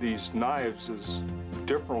upon these knives as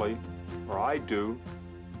differently, or I do,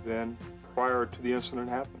 than prior to the incident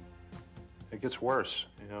happened. It gets worse,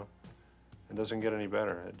 you know. It doesn't get any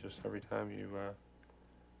better. It just every time you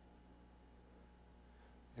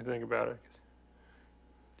think about it,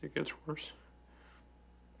 it gets worse.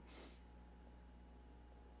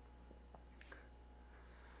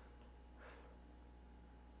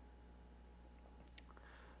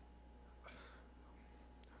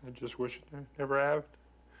 I just wish it never happened.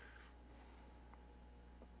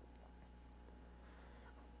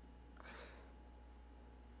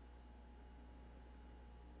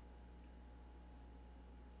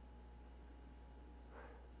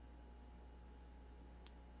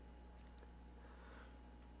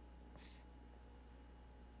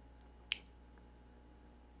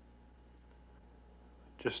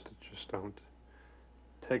 Just don't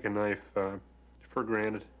take a knife for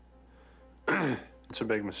granted. It's a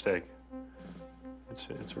big mistake.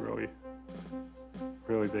 It's a really,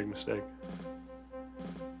 really big mistake.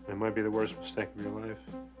 It might be the worst mistake of your life.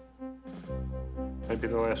 Might be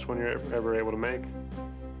the last one you're ever able to make.